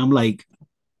upper deck, and I'm like,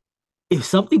 if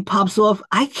something pops off,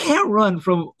 I can't run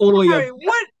from all the way up.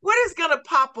 What is gonna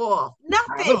pop off?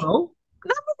 Nothing. I don't know.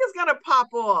 Nothing is gonna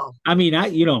pop off. I mean,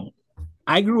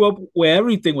 I grew up where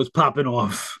everything was popping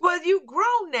off. Well, you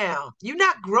grown now. You're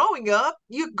not growing up.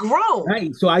 You're grown.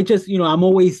 Right. So I just, I'm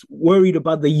always worried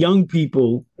about the young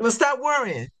people. Well, stop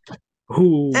worrying.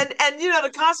 Who and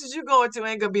the concerts you're going to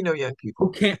ain't gonna be no young people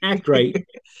who can't act right.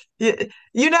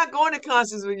 You're not going to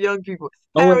concerts with young people.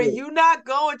 Harry, you're not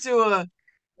going to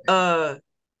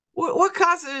what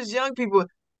concert is young people?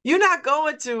 You're not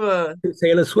going to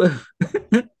Taylor Swift.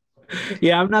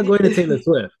 Yeah, I'm not going to Taylor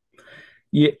Swift.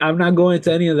 Yeah, I'm not going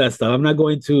to any of that stuff. I'm not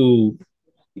going to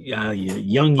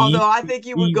young. Although I think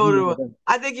you would go to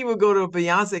a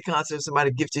Beyonce concert if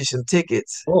somebody gifted you some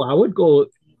tickets. Oh, I would go.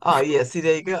 Oh yeah, see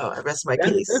there you go. I rest my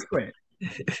case. Different.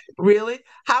 Really?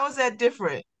 How is that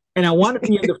different? And I want to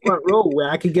be in the front row where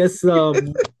I could get some,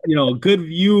 good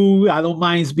view. I don't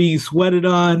mind being sweated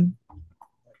on.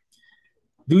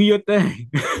 Do your thing.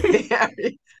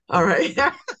 All right.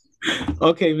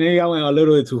 Okay, maybe I went a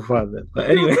little bit too far then.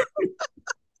 But anyway.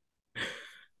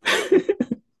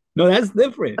 No, that's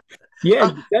different.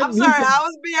 Yeah. I'm sorry, how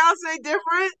is Beyonce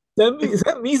different?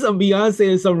 Send me some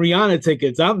Beyonce and some Rihanna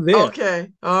tickets. I'm there. Okay.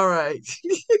 All right.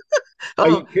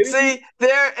 See,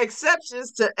 there are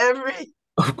exceptions to every.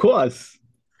 Of course.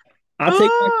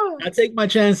 I take my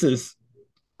chances.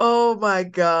 Oh my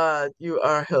God, you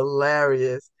are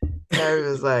hilarious. Harry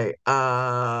was like,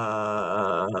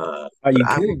 Are you I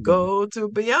will kidding me? go to a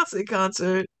Beyonce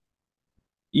concert.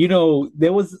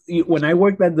 There was when I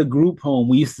worked at the group home,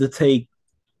 we used to take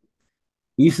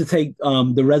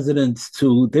the residents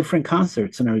to different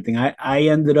concerts and everything. I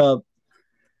ended up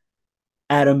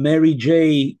at a Mary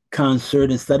J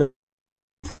concert instead of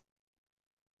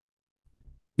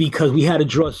because we had to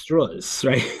draw straws,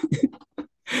 right?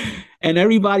 And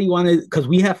everybody wanted because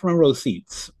we had front row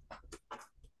seats.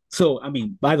 So I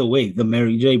mean, by the way, the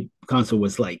Mary J concert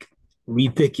was like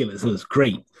ridiculous. It was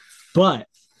great, but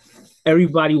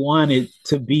everybody wanted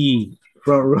to be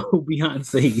front row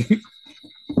Beyonce.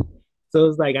 So it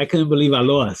was like I couldn't believe I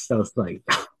lost. I was like,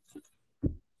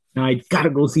 now I gotta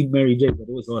go see Mary J, but it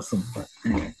was awesome. But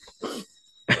anyway.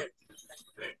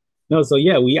 No, so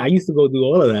yeah, I used to go do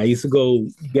all of that. I used to go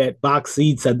get box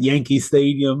seats at Yankee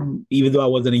Stadium, even though I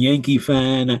wasn't a Yankee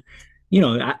fan.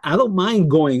 I don't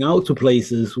mind going out to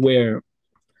places where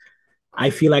I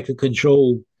feel I could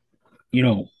control,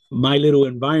 my little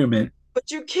environment. But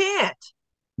you can't.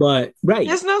 But right,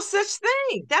 There's no such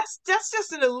thing. That's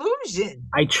just an illusion.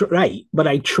 but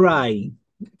I try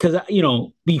because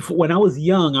before when I was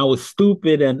young, I was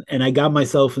stupid and I got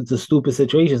myself into stupid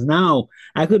situations. Now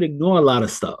I could ignore a lot of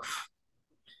stuff.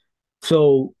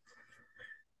 So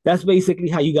that's basically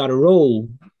how you got to roll.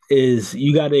 Is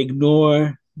you got to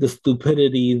ignore the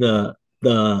stupidity,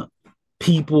 the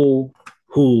people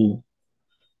who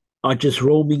are just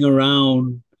roaming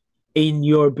around in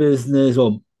your business,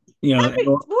 or I mean,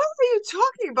 what are you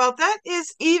talking about? That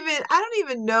is even, I don't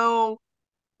even know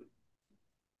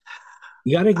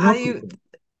you got to how ignore you, people.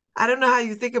 I don't know how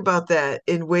you think about that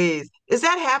in ways. Is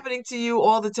that happening to you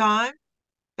all the time?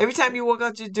 Every time you walk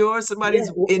out your door, Yeah,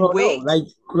 somebody's well, in no, no, wait?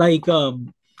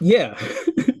 yeah.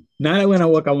 Not when I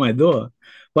walk out my door,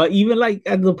 but even like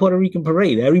at the Puerto Rican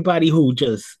parade, everybody who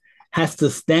just has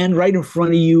to stand right in front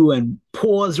of you and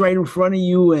pause right in front of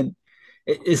you, and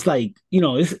it's like you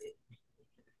don't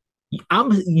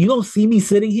see me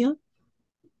sitting here.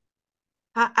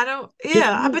 I don't, Just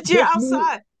yeah, move, but you're just move,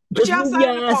 outside. But just you're move outside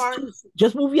your in the ass park. two,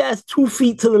 just move your ass 2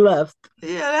 feet to the left.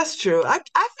 Yeah, that's true. I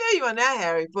feel you on that,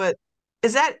 Harry, but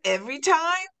is that every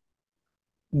time?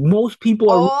 Most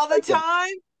people are rude All the like that.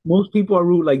 time? Most people are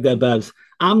rude like that, Babs.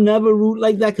 I'm never rude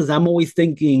like that because I'm always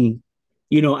thinking,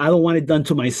 I don't want it done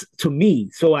to me,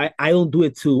 so I don't do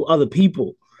it to other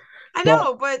people. I But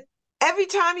know, but every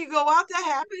time you go out, that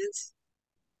happens.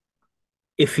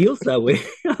 it feels that way.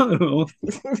 I don't know.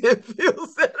 It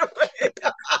feels that way.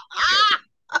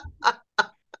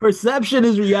 Perception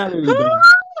is reality,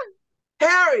 Babs.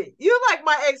 Harry, you like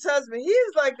my ex-husband.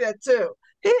 He's like that too.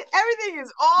 Everything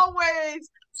is always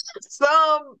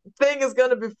something is going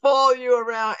to befall you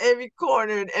around every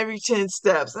corner and every 10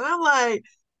 steps. And I'm like,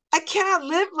 I cannot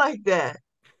live like that.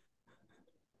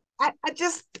 I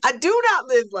do not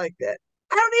live like that.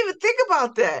 I don't even think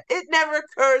about that. It never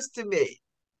occurs to me.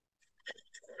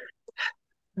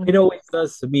 It always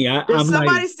does to me. If I'm like,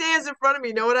 somebody stands in front of me,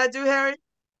 you know what I do, Harry?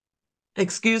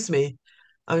 Excuse me.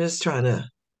 I'm just trying to,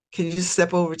 can you just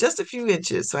step over just a few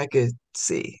inches so I could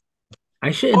see?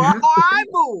 I shouldn't Or have to I say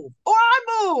move. Or I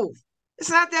move. It's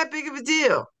not that big of a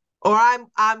deal. Or I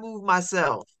move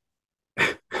myself. you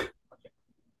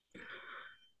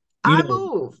I know,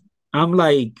 move. I'm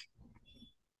like,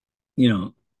 you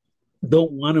know,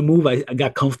 don't want to move. I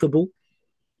got comfortable.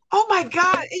 Oh my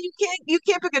God. And you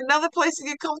can't pick another place to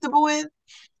get comfortable in?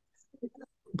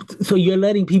 So you're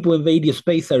letting people invade your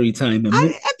space every time and move.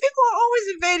 And people are always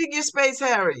invading your space,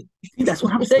 Harry. See, that's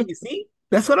what I'm saying. You see?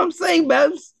 That's what I'm saying,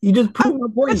 Babs. You just I, proved my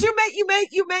but point. you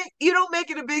don't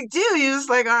make it a big deal. You're just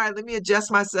like, all right, let me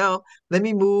adjust myself. Let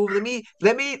me move. Let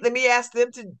me ask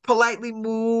them to politely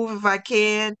move if I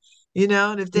can. And if You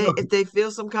they know, if they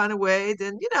feel some kind of way,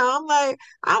 then I'm like,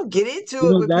 I don't get into you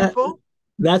it know with that people.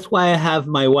 that's why I have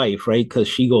my wife, right? Because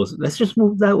she goes, let's just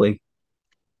move that way.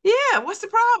 Yeah, what's the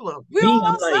problem? We're Me, all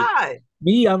I'm like, outside.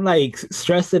 I'm like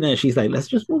stressing, and she's like, let's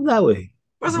just move that way.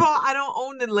 First of all, I don't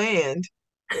own the land.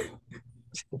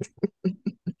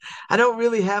 I don't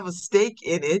really have a stake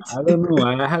in it. I don't know.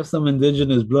 I have some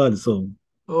indigenous blood, so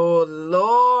Oh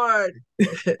Lord.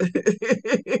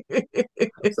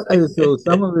 so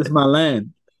some of it's my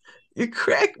land. You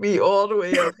crack me all the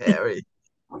way up, Harry.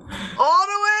 All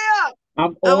the way up.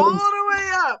 I'm I'm all all the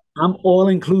way up. I'm all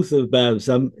inclusive, Babs.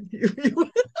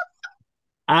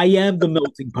 I am the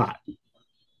melting pot.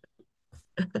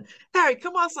 Harry,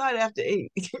 come outside after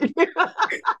 8.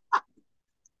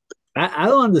 I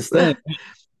don't understand.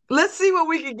 Let's see what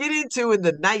we can get into in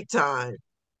the nighttime.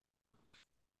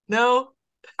 No?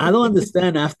 I don't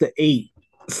understand after 8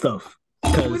 stuff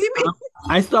What do because you mean?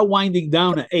 I start winding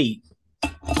down at 8.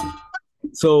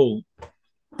 So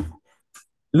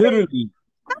literally,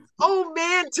 Old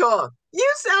man talk.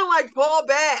 You sound like Paul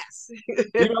Bass.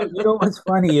 you know what's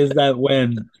funny is that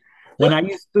when I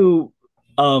used to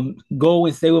go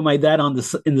and stay with my dad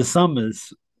in the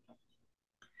summers,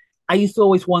 I used to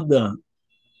always wonder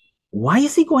why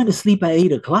is he going to sleep at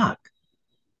 8 o'clock?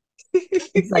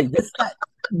 It's like this guy.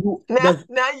 now, Does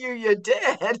now you're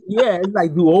dead. Yeah, it's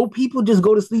like do old people just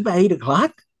go to sleep at 8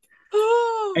 o'clock?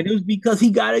 And it was because he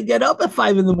got to get up at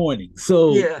 5 in the morning.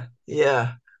 So Yeah,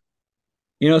 yeah.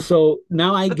 so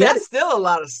now I But get that's it. still a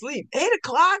lot of sleep. 8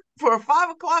 o'clock for a 5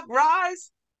 o'clock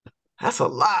rise? That's a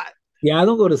lot. Yeah, I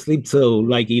don't go to sleep till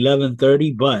like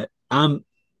 11:30, but I'm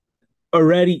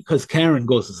already because Karen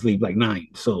goes to sleep like 9,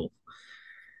 so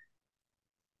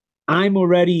I'm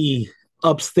already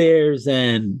upstairs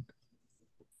and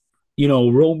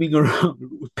roaming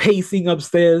around, pacing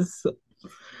upstairs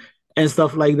and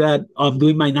stuff like that. I'm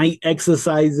doing my night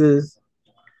exercises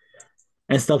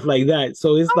and stuff like that.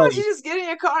 So it's How like, about you just get in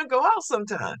your car and go out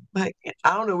sometime? Like,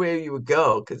 I don't know where you would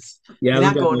go because yeah, you're we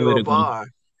not got going to nowhere a to go. bar.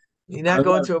 You're not I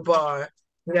going got, to a bar.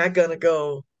 You're not going to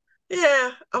go,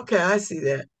 yeah, okay, I see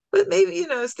that. But maybe,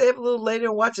 stay up a little later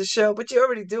and watch a show, but you're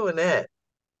already doing that.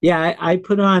 yeah, I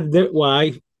put on well,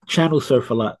 I channel surf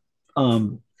a lot.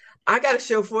 Um, I got a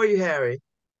show for you, Harry.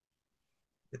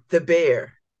 The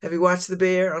Bear. Have you watched The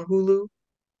Bear on Hulu?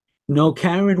 no,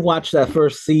 Karen watched that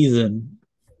first season.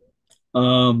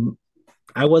 Um,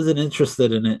 I wasn't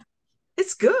interested in it.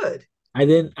 It's good. I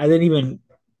didn't even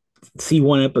see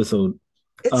one episode.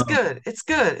 It's Um, good. It's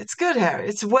good. It's good, Harry.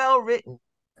 It's well written.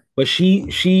 but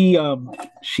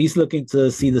she's looking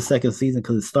to see the second season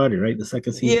because it started, right? The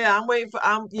second season. Yeah, I'm waiting for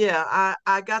yeah,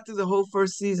 I got through the whole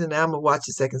first season. Now I'm gonna watch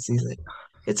the second season.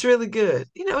 It's really good.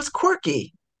 It's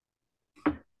quirky.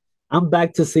 I'm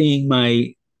back to seeing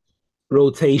my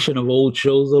rotation of old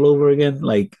shows all over again.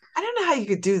 Like, I don't know how you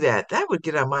could do that. That would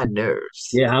get on my nerves.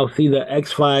 yeah, I'll see the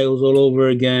X Files all over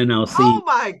again. I'll Oh see,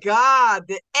 my God,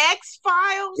 the X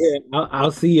yeah, Files.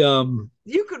 I'll see.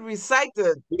 You could recite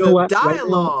the You know the what?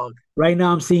 dialogue. Right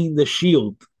now, I'm seeing The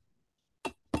Shield.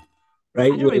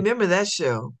 Right I don't with remember that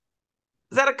show.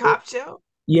 Is that a cop show?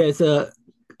 yeah, it's a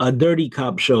dirty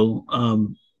cop show.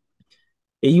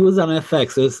 It was on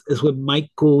FX. It's with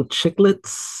Michael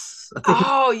Chiklis. I think.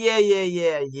 Oh yeah, yeah,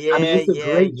 yeah, I mean, yeah, it's a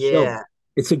yeah, great show. yeah.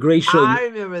 It's a great show. I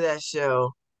remember that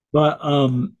show. But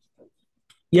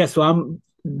yeah. So I'm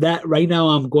that right now.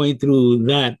 I'm going through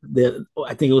that.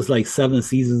 I think it was like 7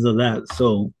 seasons of that.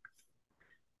 So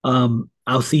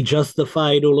I'll see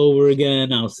Justified all over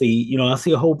again. I'll see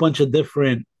a whole bunch of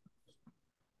different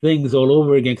things all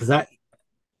over again because I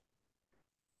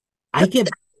get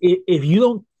if you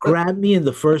don't grab me in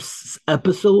the first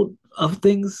episode of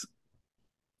things,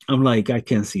 I'm like, I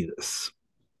can't see this.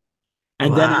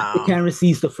 And then after Wow. Karen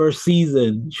sees the first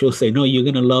season, she'll say, "No, you're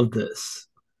gonna love this,"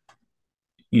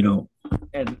 you know,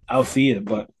 and I'll see it.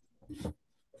 But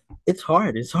it's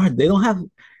hard. It's hard.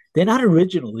 They're not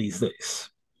original these days.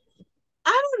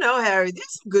 I don't know, Harry.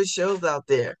 There's some good shows out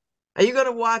there. Are you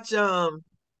gonna watch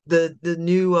the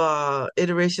new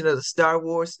iteration of the Star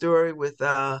Wars story with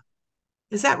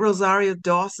is that Rosario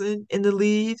Dawson in the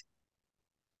lead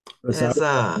Rosario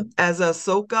Dawson? as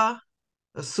Ahsoka?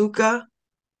 Asuka?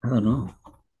 I don't know.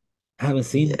 I haven't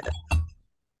seen. Yeah.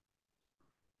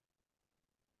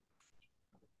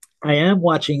 I am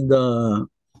watching the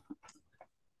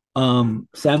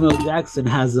Samuel Jackson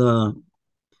has a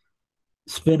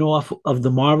spin-off of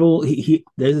the Marvel.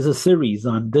 There's a series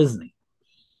on Disney.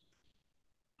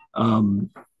 Um,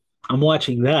 I'm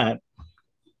watching that.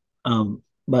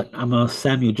 But I'm a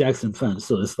Samuel Jackson fan,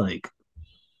 so it's like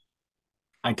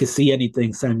I can see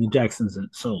anything Samuel Jackson's in.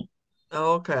 So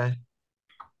Oh, okay.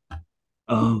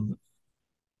 um,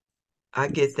 I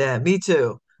get that. Me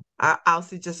too. I'll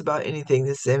see just about anything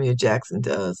that Samuel Jackson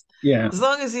does. yeah, As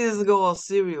long as he doesn't go all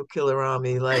serial killer on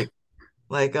me like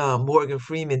Morgan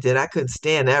Freeman did. I couldn't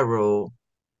stand that role.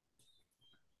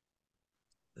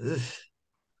 Ugh.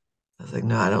 I was like,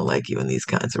 no, I don't like you in these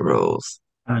kinds of roles.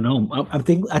 I know. I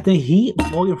think he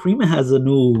Morgan Freeman has a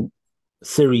new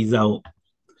series out.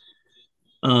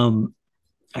 Um,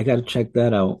 I got to check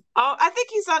that out. Oh, I think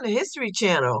he's on the History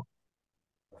Channel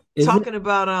Is it? talking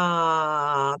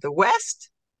about the West,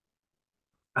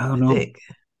 I don't I know, think.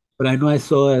 but I know I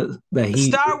saw that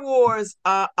he. Star Wars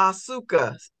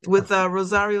Asuka with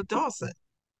Rosario Dawson.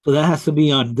 So that has to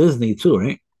be on Disney too,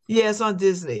 right? Yeah, it's on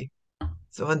Disney.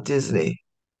 It's on Disney.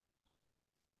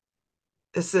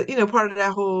 It's part of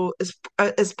that whole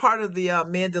it's part of the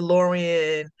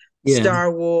Mandalorian Yeah,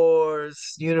 Star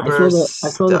Wars I saw universe the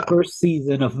stuff. first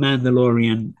season of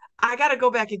Mandalorian. I gotta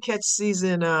go back and catch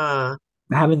season. I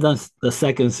haven't done the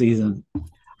second season.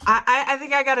 I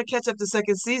think I gotta catch up the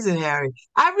second season, Harry.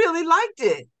 I really liked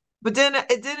it, but then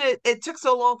it took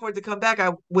so long for it to come back.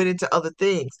 I went into other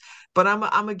things, but I'm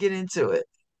gonna get into it.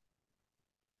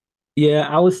 Yeah,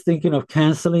 I was thinking of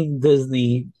canceling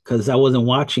Disney because I wasn't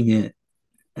watching it,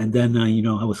 and then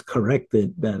I was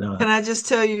corrected that Can I just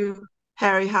tell you,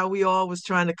 Harry, how we all was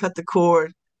trying to cut the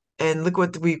cord, and look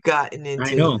what we've gotten I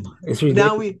into. know it's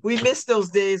Now ridiculous. we missed those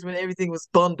days when everything was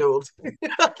bundled.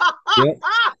 Yeah,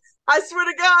 I swear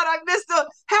to God, I missed the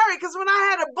Harry because when I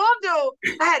had a bundle,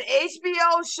 I had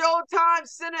HBO, Showtime,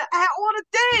 Cine, I had all the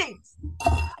things.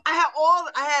 I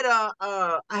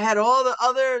had all the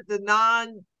other the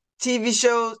non TV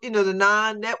shows, the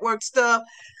non network stuff.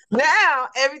 Now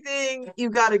everything you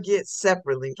gotta get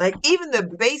separately. Like even the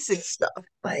basic stuff.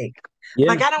 yeah.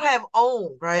 Like I don't have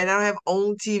OWN, right? I don't have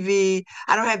OWN TV.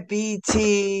 I don't have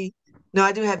BT. No,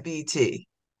 I do have BT.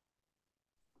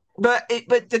 But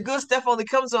the good stuff only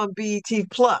comes on BT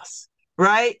Plus,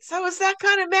 right? So it's that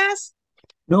kind of mess.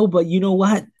 No, but you know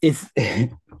what? It's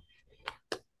in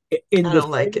I the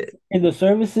don't like it. in the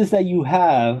services that you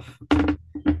have,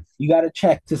 you got to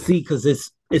check to see because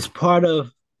it's part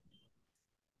of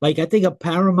like I think a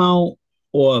Paramount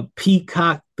or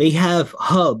Peacock. They have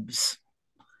hubs,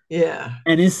 Yeah.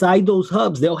 and inside those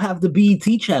hubs, they'll have the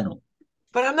BET channel.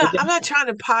 But I'm And not I'm not trying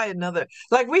to buy another.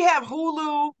 Like we have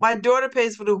Hulu. My daughter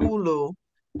pays for the Hulu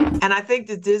and I think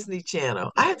the Disney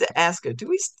Channel. I have to ask her, do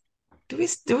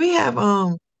we have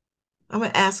I'm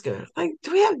gonna ask her, like,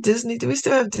 do we have Disney? Do we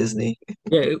still have Disney?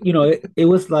 yeah, it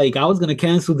was like I was gonna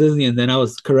cancel Disney, and then I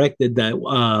was corrected that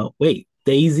wait,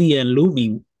 Daisy and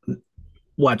Lumi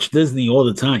watch Disney all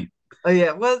the time. Oh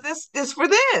yeah, well this for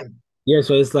them. Yeah,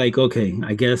 so it's like okay,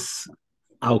 I guess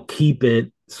I'll keep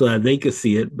it so that they could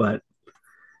see it, but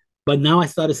now I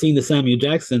started seeing the Samuel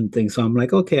Jackson thing, so I'm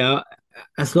like, okay,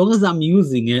 as long as I'm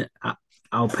using it,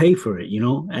 I'll pay for it,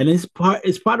 and it's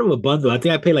part of a bundle. I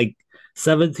think I pay like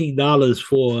 $17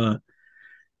 for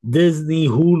Disney,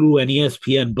 Hulu, and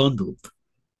ESPN bundled.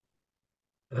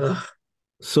 Ugh.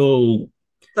 So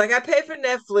Like I pay for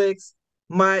Netflix,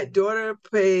 my daughter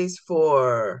pays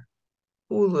for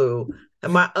Hulu,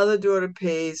 and my other daughter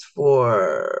pays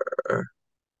for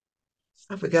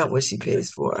I forgot what she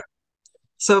pays for.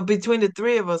 So between the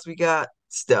three of us, we got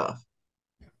stuff.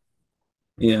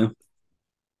 yeah,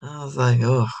 I was like,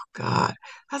 oh God.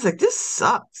 I was like, this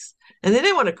sucks. And then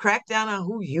they want to crack down on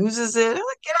who uses it. I'm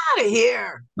like, get out of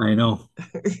here. I know,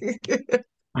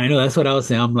 I know. That's what I was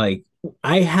saying. I'm like,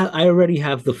 I already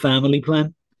have the family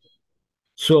plan.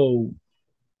 So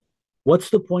what's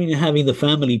the point in having the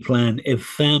family plan if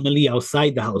family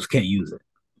outside the house can't use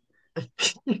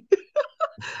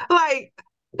Like,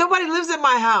 nobody lives in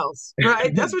my house, right?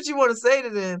 it? That's what you want to say to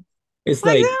them. It's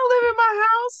Like, they like don't live in my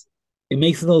house. it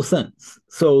makes no sense.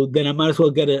 So then I might as well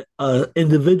get a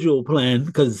individual plan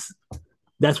because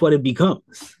that's what it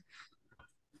becomes.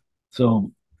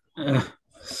 So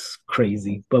it's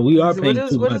crazy, but we are So what paying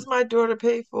does too what much. does my daughter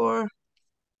pay for?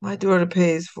 My daughter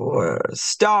pays for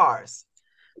stars.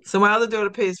 So my other daughter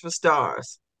pays for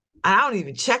stars. I don't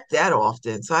even check that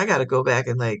often. So I got to go back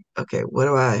and like, okay, what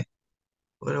do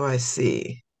I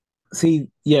see? See,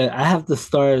 yeah, I have the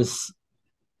stars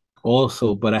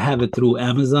also, but I have it through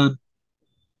Amazon.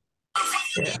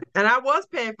 Yeah. And I was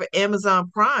paying for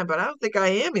Amazon Prime, but I don't think I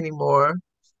am anymore.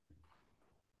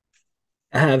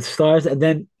 I have stars, and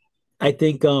then I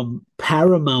think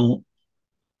Paramount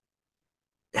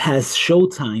has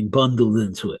Showtime bundled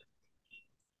into it.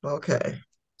 Okay.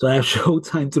 So I have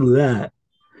Showtime through that.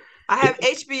 I have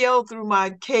HBO through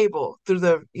my cable, through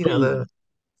the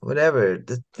whatever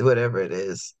it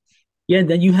is. Yeah, and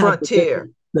then you have Frontier.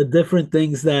 the different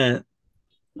things that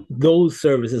those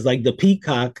services, like the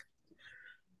Peacock,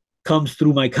 comes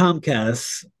through my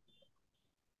Comcast,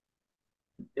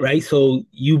 right? So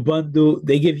you bundle,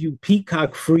 they give you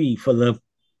Peacock free for the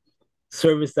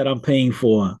service that I'm paying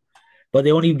for, but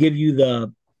they only give you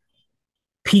the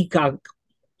Peacock,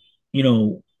 you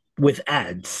know, with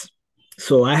ads.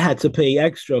 So I had to pay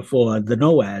extra for the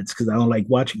no ads because I don't like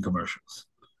watching commercials.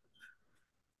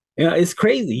 Yeah, it's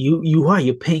crazy.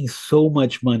 You're paying so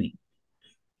much money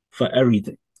for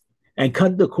everything. And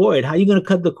cut the cord. How are you gonna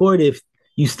cut the cord if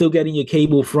you still getting your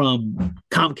cable from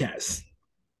Comcast?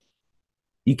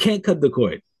 You can't cut the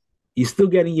cord. You're still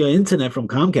getting your internet from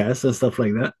Comcast and stuff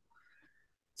like that.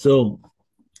 So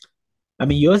I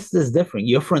mean yours is different.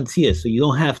 You're Frontier, so you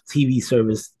don't have TV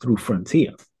service through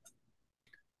Frontier.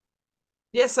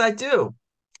 Yes, I do.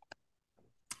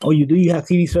 Oh, you do? You have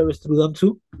TV service through them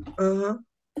too? Uh-huh.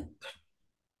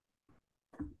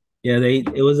 Yeah,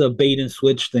 it was a bait and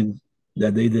switch thing.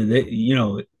 that they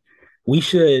did. We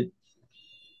should.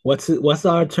 What's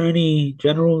our attorney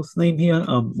general's name here?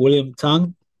 William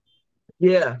Tong.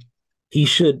 Yeah. He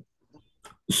should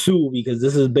sue because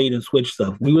this is bait and switch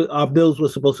stuff. Our bills were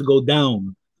supposed to go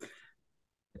down,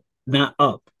 not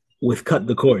up, with cut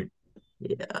the cord.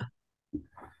 Yeah.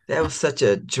 That was such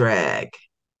a drag.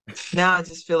 Now I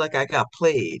just feel like I got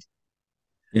played.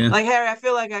 Yeah. Like Harry, I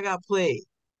feel like I got played.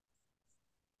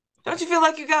 Don't you feel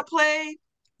like you got played?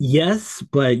 Yes,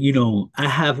 but I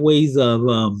have ways of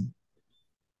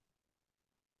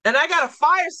And I got a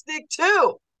fire stick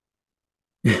too.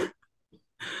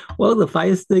 well, the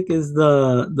Fire Stick is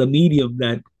the medium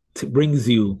that brings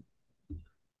you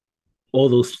all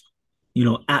those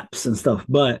apps and stuff.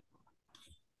 But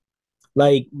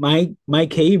like my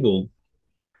cable,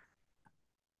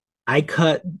 I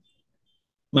cut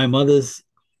my mother's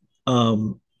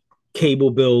um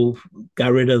cable bill,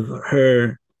 got rid of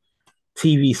her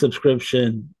TV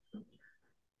subscription,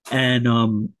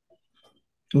 and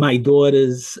my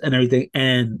daughters and everything.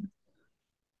 And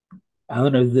I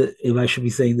don't know if I should be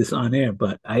saying this on air,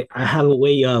 but I have a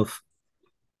way of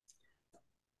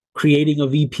creating a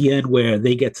VPN where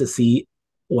they get to see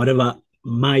whatever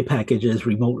my package is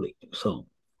remotely. So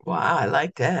Wow, I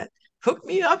like that. Hook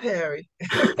me up, Harry.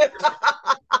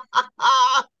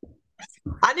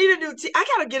 I need a new I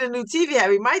gotta get a new TV,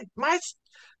 Harry. My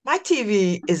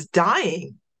TV is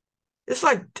dying. It's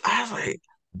like I was like,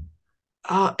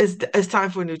 it's time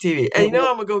for a new TV. And you know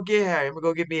what I'm gonna go get, Harry? I'm gonna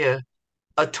go get me a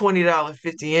 $20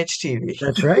 50-inch TV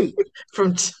that's right.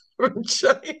 from from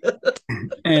China.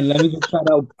 And let me just shout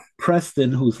out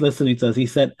Preston, who's listening to us. He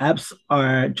said apps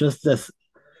are just as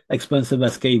expensive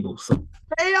as cable. So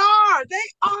They are. They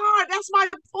are. That's my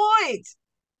point.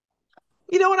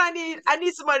 You know what I need? I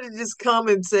need somebody to just come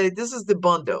and say, this is the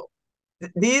bundle.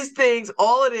 These things,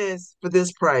 all it is for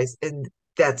this price, and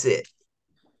that's it.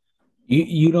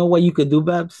 you know what you could do,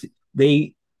 Babs?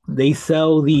 They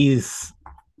sell these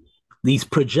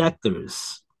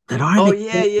projectors that aren't Oh, yeah,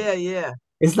 expensive. yeah, yeah.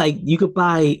 It's like you could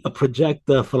buy a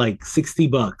projector for like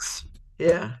 $60,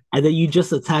 Yeah. and then you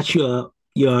just attach your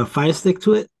Fire Stick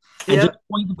to it, and Yeah. just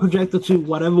point the projector to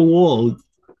whatever wall,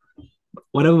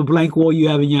 whatever blank wall you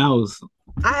have in your house.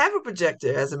 I have a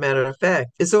projector, as a matter of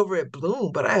fact. It's over at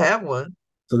Bloom, but I have one.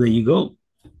 So there you go.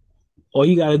 All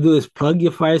you gotta do is plug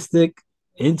your Fire Stick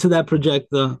into that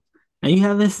projector, and you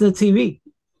have instant TV.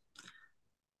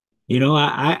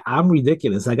 I'm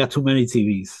ridiculous. I got too many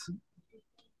TVs.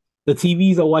 The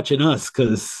TVs are watching us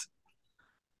because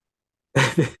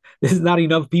there's not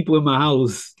enough people in my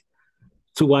house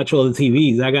to watch all the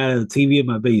TVs. I got a TV in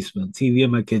my basement, TV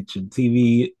in my kitchen,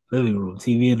 TV living room,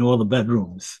 TV in all the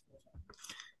bedrooms.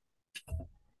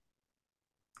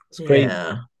 It's crazy.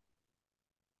 Yeah.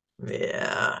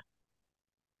 Yeah.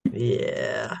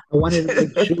 Yeah. I wanted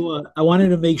to make sure. I wanted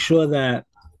to make sure that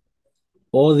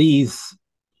all these,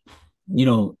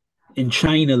 in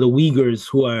China, the Uyghurs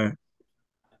who are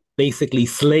basically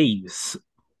slaves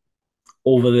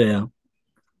over there,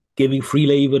 giving free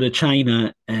labor to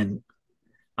China, and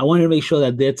I wanted to make sure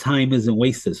that their time isn't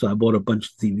wasted. So I bought a bunch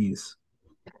of TVs.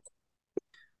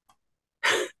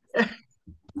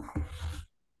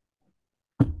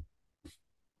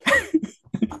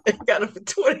 I got it for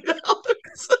 $20.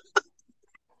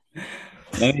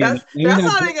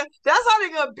 That's how they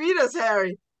gonna beat us,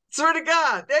 Harry. Swear to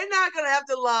God, they're not gonna have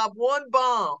to lob one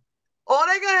bomb. All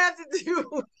they're gonna have to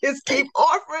do is keep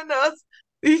offering us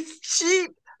these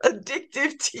cheap,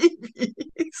 addictive TVs.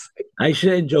 I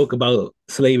shouldn't joke about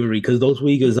slavery because those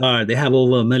Uyghurs they have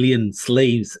over 1 million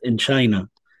slaves in China,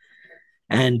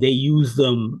 and they use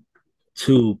them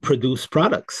to produce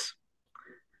products.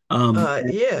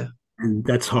 Yeah. And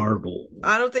that's horrible.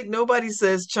 I don't think nobody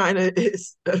says China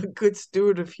is a good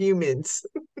steward of humans.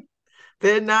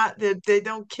 They're not. They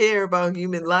don't care about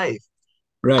human life.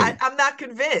 Right. I'm not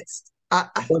convinced.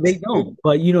 Well, they don't.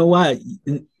 But you know what?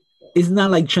 It's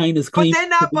not like China's But claiming. they're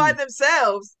not by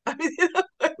themselves. I mean,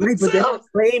 Right, but they're not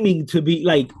claiming to be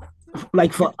like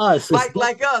for us.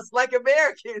 like us, like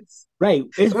Americans. Right.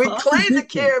 We claim to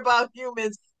care about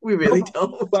humans. We really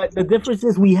don't. But the difference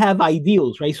is we have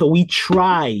ideals, right? So we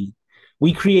try.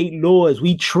 We create laws.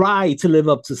 We try to live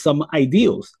up to some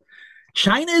ideals.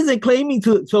 China isn't claiming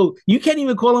to, so you can't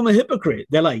even call them a hypocrite.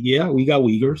 They're like, yeah, we got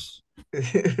Uyghurs.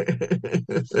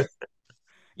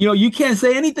 You can't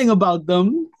say anything about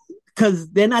them because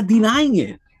they're not denying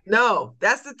it. No,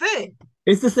 that's the thing.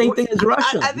 It's the same thing as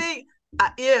Russia. I think,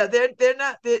 yeah, they're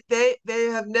not. They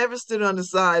have never stood on the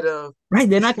side of. Right,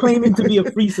 they're not claiming to be a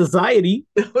free society.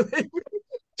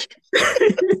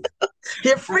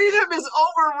 Your freedom is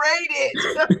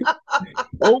overrated.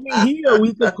 Over here,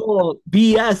 we could call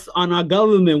BS on our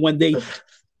government when they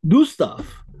do stuff.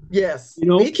 Yes, You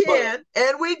know, we can,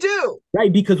 and we do.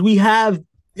 Right, because we have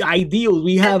ideals.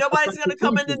 We And have nobody's going to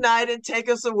come in tonight and take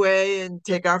us away and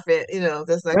take our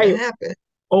that's not going right to happen.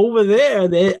 over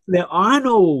there are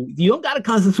no. You don't got a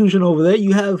constitution over there.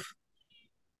 You have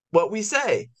what we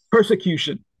say.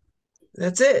 Persecution.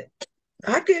 That's it.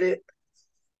 I get it.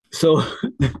 So,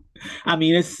 I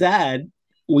mean, it's sad.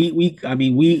 We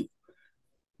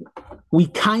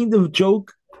kind of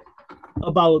joke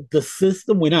about the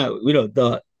system. We're not,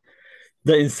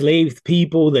 the enslaved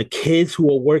people, the kids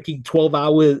who are working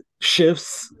 12-hour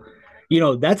shifts.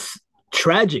 That's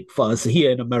tragic for us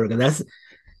here in America. That's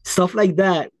stuff like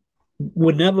that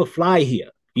would never fly here,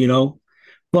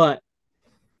 But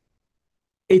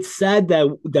it's sad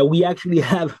that we actually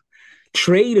have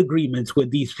trade agreements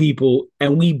with these people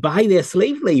and we buy their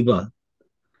slave labor,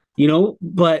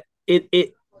 but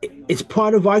it's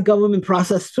part of our government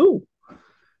process too.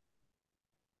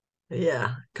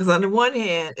 Yeah, because on the one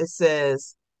hand, it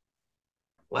says,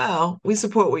 well, we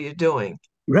support what you're doing.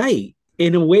 Right.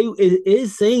 In a way, it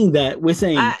is saying that we're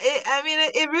saying.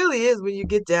 It really is when you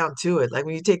get down to it, like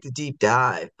when you take the deep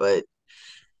dive. But,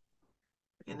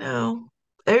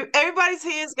 everybody's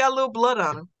hands got a little blood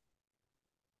on them.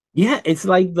 Yeah, it's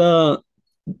like the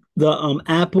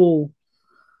Apple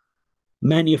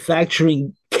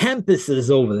manufacturing campuses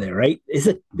over there, right?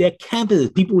 They're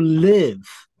campuses. People live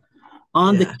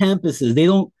on the campuses. They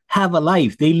don't have a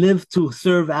life. They live to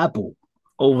serve Apple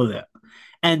over there.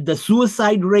 And the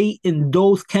suicide rate in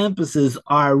those campuses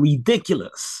are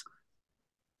ridiculous.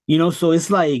 So it's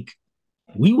like,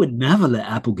 we would never let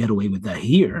Apple get away with that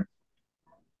here.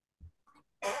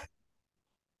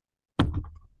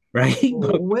 Right?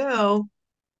 Well,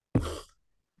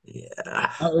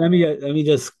 yeah. Let me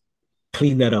just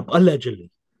clean that up.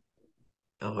 Allegedly.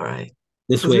 All right.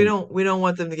 This way. We don't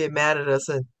want them to get mad at us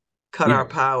and cut our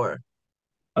power.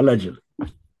 Allegedly.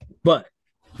 But,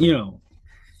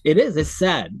 it's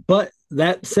sad. But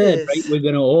that said, right, we're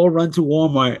going to all run to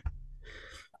Walmart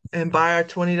and buy our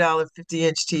 $20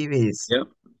 50-inch TVs. Yep.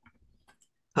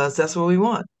 Because that's what we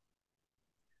want.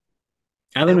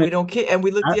 And we don't care. And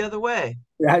we look the other way.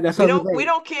 That's we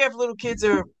don't care if little kids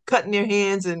are cutting their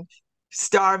hands and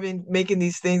starving, making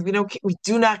these things. We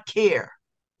do not care.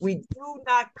 We do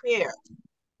not care.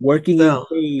 Working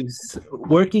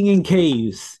in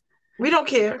caves. We don't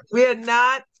care. We are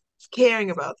not caring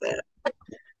about that.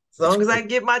 As long as I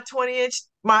get my 50-inch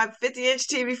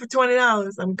TV for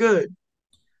 $20, I'm good.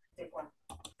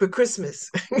 For Christmas.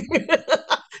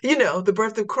 The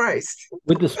birth of Christ.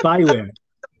 With the spyware,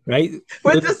 right?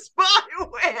 With the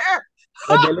spyware.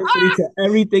 And they're listening to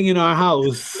everything in our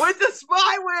house. With the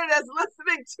spyware that's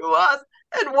listening to us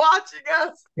and watching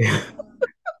us. Yeah.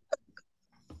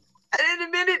 And in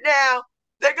a minute now,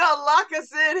 they're going to lock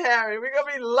us in, Harry. We're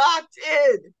going to be locked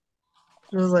in.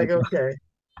 I was like, okay.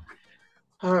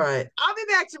 All right. I'll be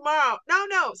back tomorrow.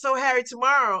 No. So, Harry,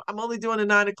 tomorrow, I'm only doing a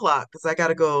 9 o'clock because I got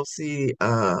to go see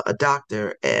a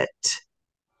doctor at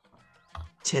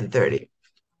 10:30.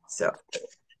 So,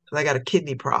 I got a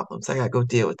kidney problem. So, I got to go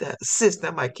deal with that. Cyst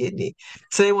on my kidney.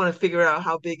 So, they want to figure out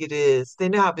how big it is. They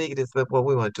know how big it is, but what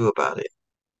we want to do about it.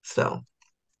 So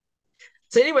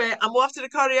anyway, I'm off to the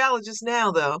cardiologist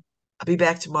now, though. I'll be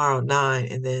back tomorrow at 9,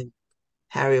 and then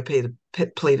Harry will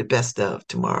play the best of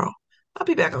tomorrow. I'll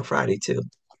be back on Friday, too.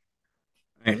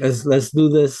 All right, let's do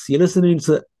this. You're listening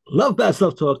to LoveBabz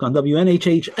LoveTalk on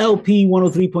WNHH LP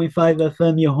 103.5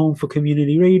 FM, your home for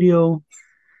community radio.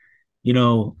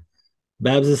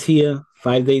 Babz is here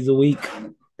 5 days a week,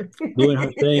 doing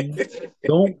her thing.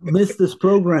 Don't miss this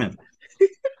program.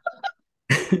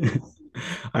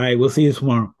 All right, we'll see you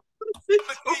tomorrow.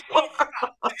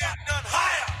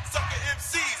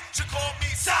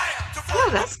 Oh,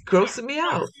 that's grossing me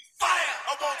out.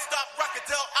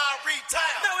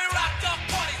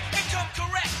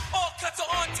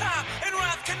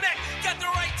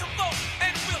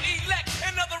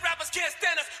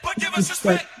 Give us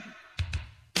respect.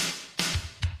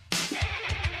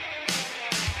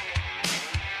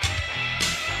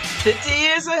 "50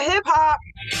 years of hip hop."